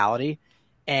mentality.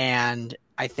 And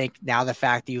I think now the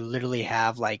fact that you literally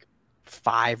have like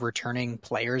 5 returning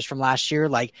players from last year,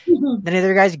 like none of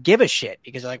the guys give a shit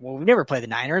because they're like, well, we never played the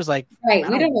Niners. Like, right.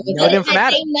 We don't know them from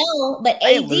Adam. They know, but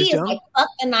AD is like, fuck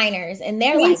the Niners. And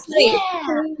they're like,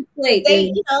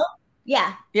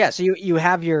 yeah. Yeah. So you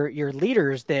have your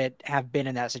leaders that have been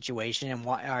in that situation and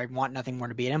want nothing more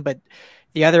to beat them. But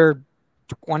the other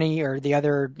 20 or the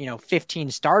other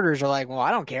 15 starters are like, well,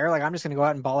 I don't care. Like, I'm just going to go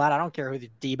out and ball out. I don't care who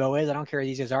the Debo is. I don't care who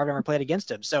these guys are. I've never played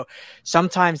against him. So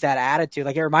sometimes that attitude,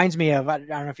 like, it reminds me of, I don't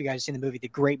know if you guys have seen the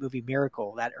great movie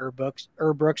Miracle, that Herb Brooks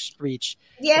speech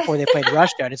before they played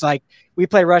Russia. And it's like, we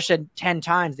play Russia 10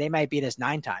 times. They might beat us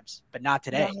 9 times, but not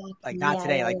today. Not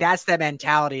today. Like, that's the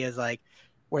mentality, is like,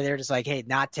 where they're just like, hey,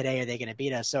 not today are they going to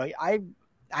beat us. So I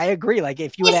agree. Like,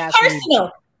 if you would ask me.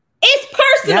 It's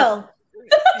personal.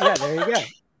 Yeah, there you go.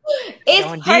 It's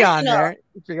going personal. Dion there.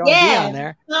 If you're going Dion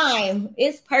there. Time.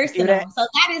 It's personal. So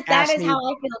that is how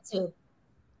I feel too.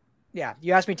 Yeah.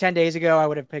 You asked me 10 days ago, I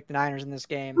would have picked the Niners in this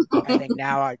game. I think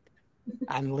now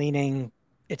I'm leaning.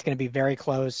 It's going to be very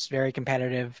close, very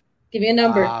competitive. Give me a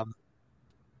number.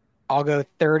 I'll go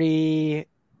 30.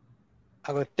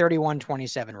 I'll go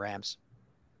 31-27 Rams.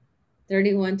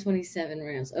 31-27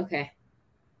 Rams. Okay.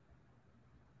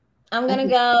 I'm going to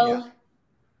go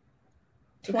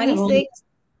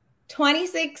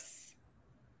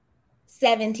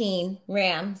 26-17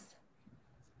 Rams.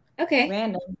 Okay.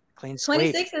 Random. Clean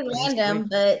sweep. 26 is random,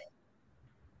 but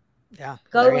yeah.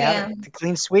 Go Rams. The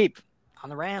clean sweep on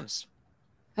the Rams.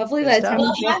 Hopefully by the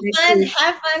time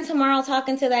have fun tomorrow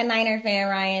talking to that Niner fan,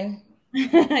 Ryan.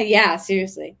 Yeah,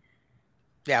 seriously.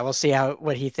 Yeah, we'll see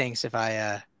what he thinks if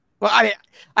I well,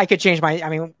 I could change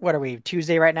what are we,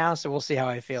 Tuesday right now? So we'll see how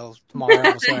I feel tomorrow.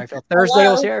 We'll see how I feel Thursday.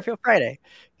 We'll see how I feel Friday.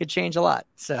 Could change a lot.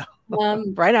 So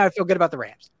right now I feel good about the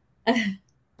Rams.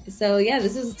 So yeah,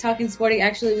 this is Talking Sporting.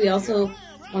 Actually, we also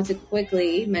want to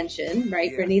quickly mention,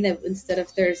 right, Brittany, that instead of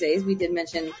Thursdays, we did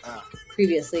mention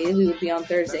previously we would be on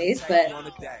Thursdays, but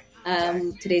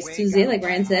today's Tuesday, like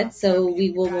Ryan said, so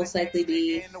we will most likely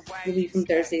be from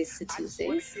Thursdays to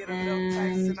Tuesdays,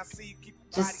 and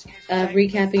just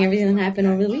recapping everything that happened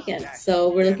over the weekend.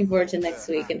 So we're looking forward to next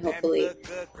week, and hopefully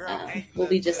we'll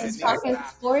be just as talking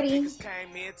sporty.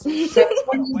 Bring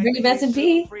your best and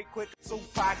P.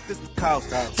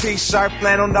 T-shirt,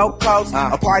 flannel, no coats.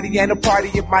 A party ain't a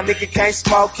party if my nigga can't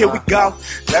smoke. Here we go.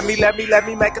 Let me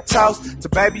make a toast to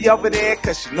baby over there,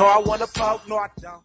 cause you know I wanna poke. No, I don't.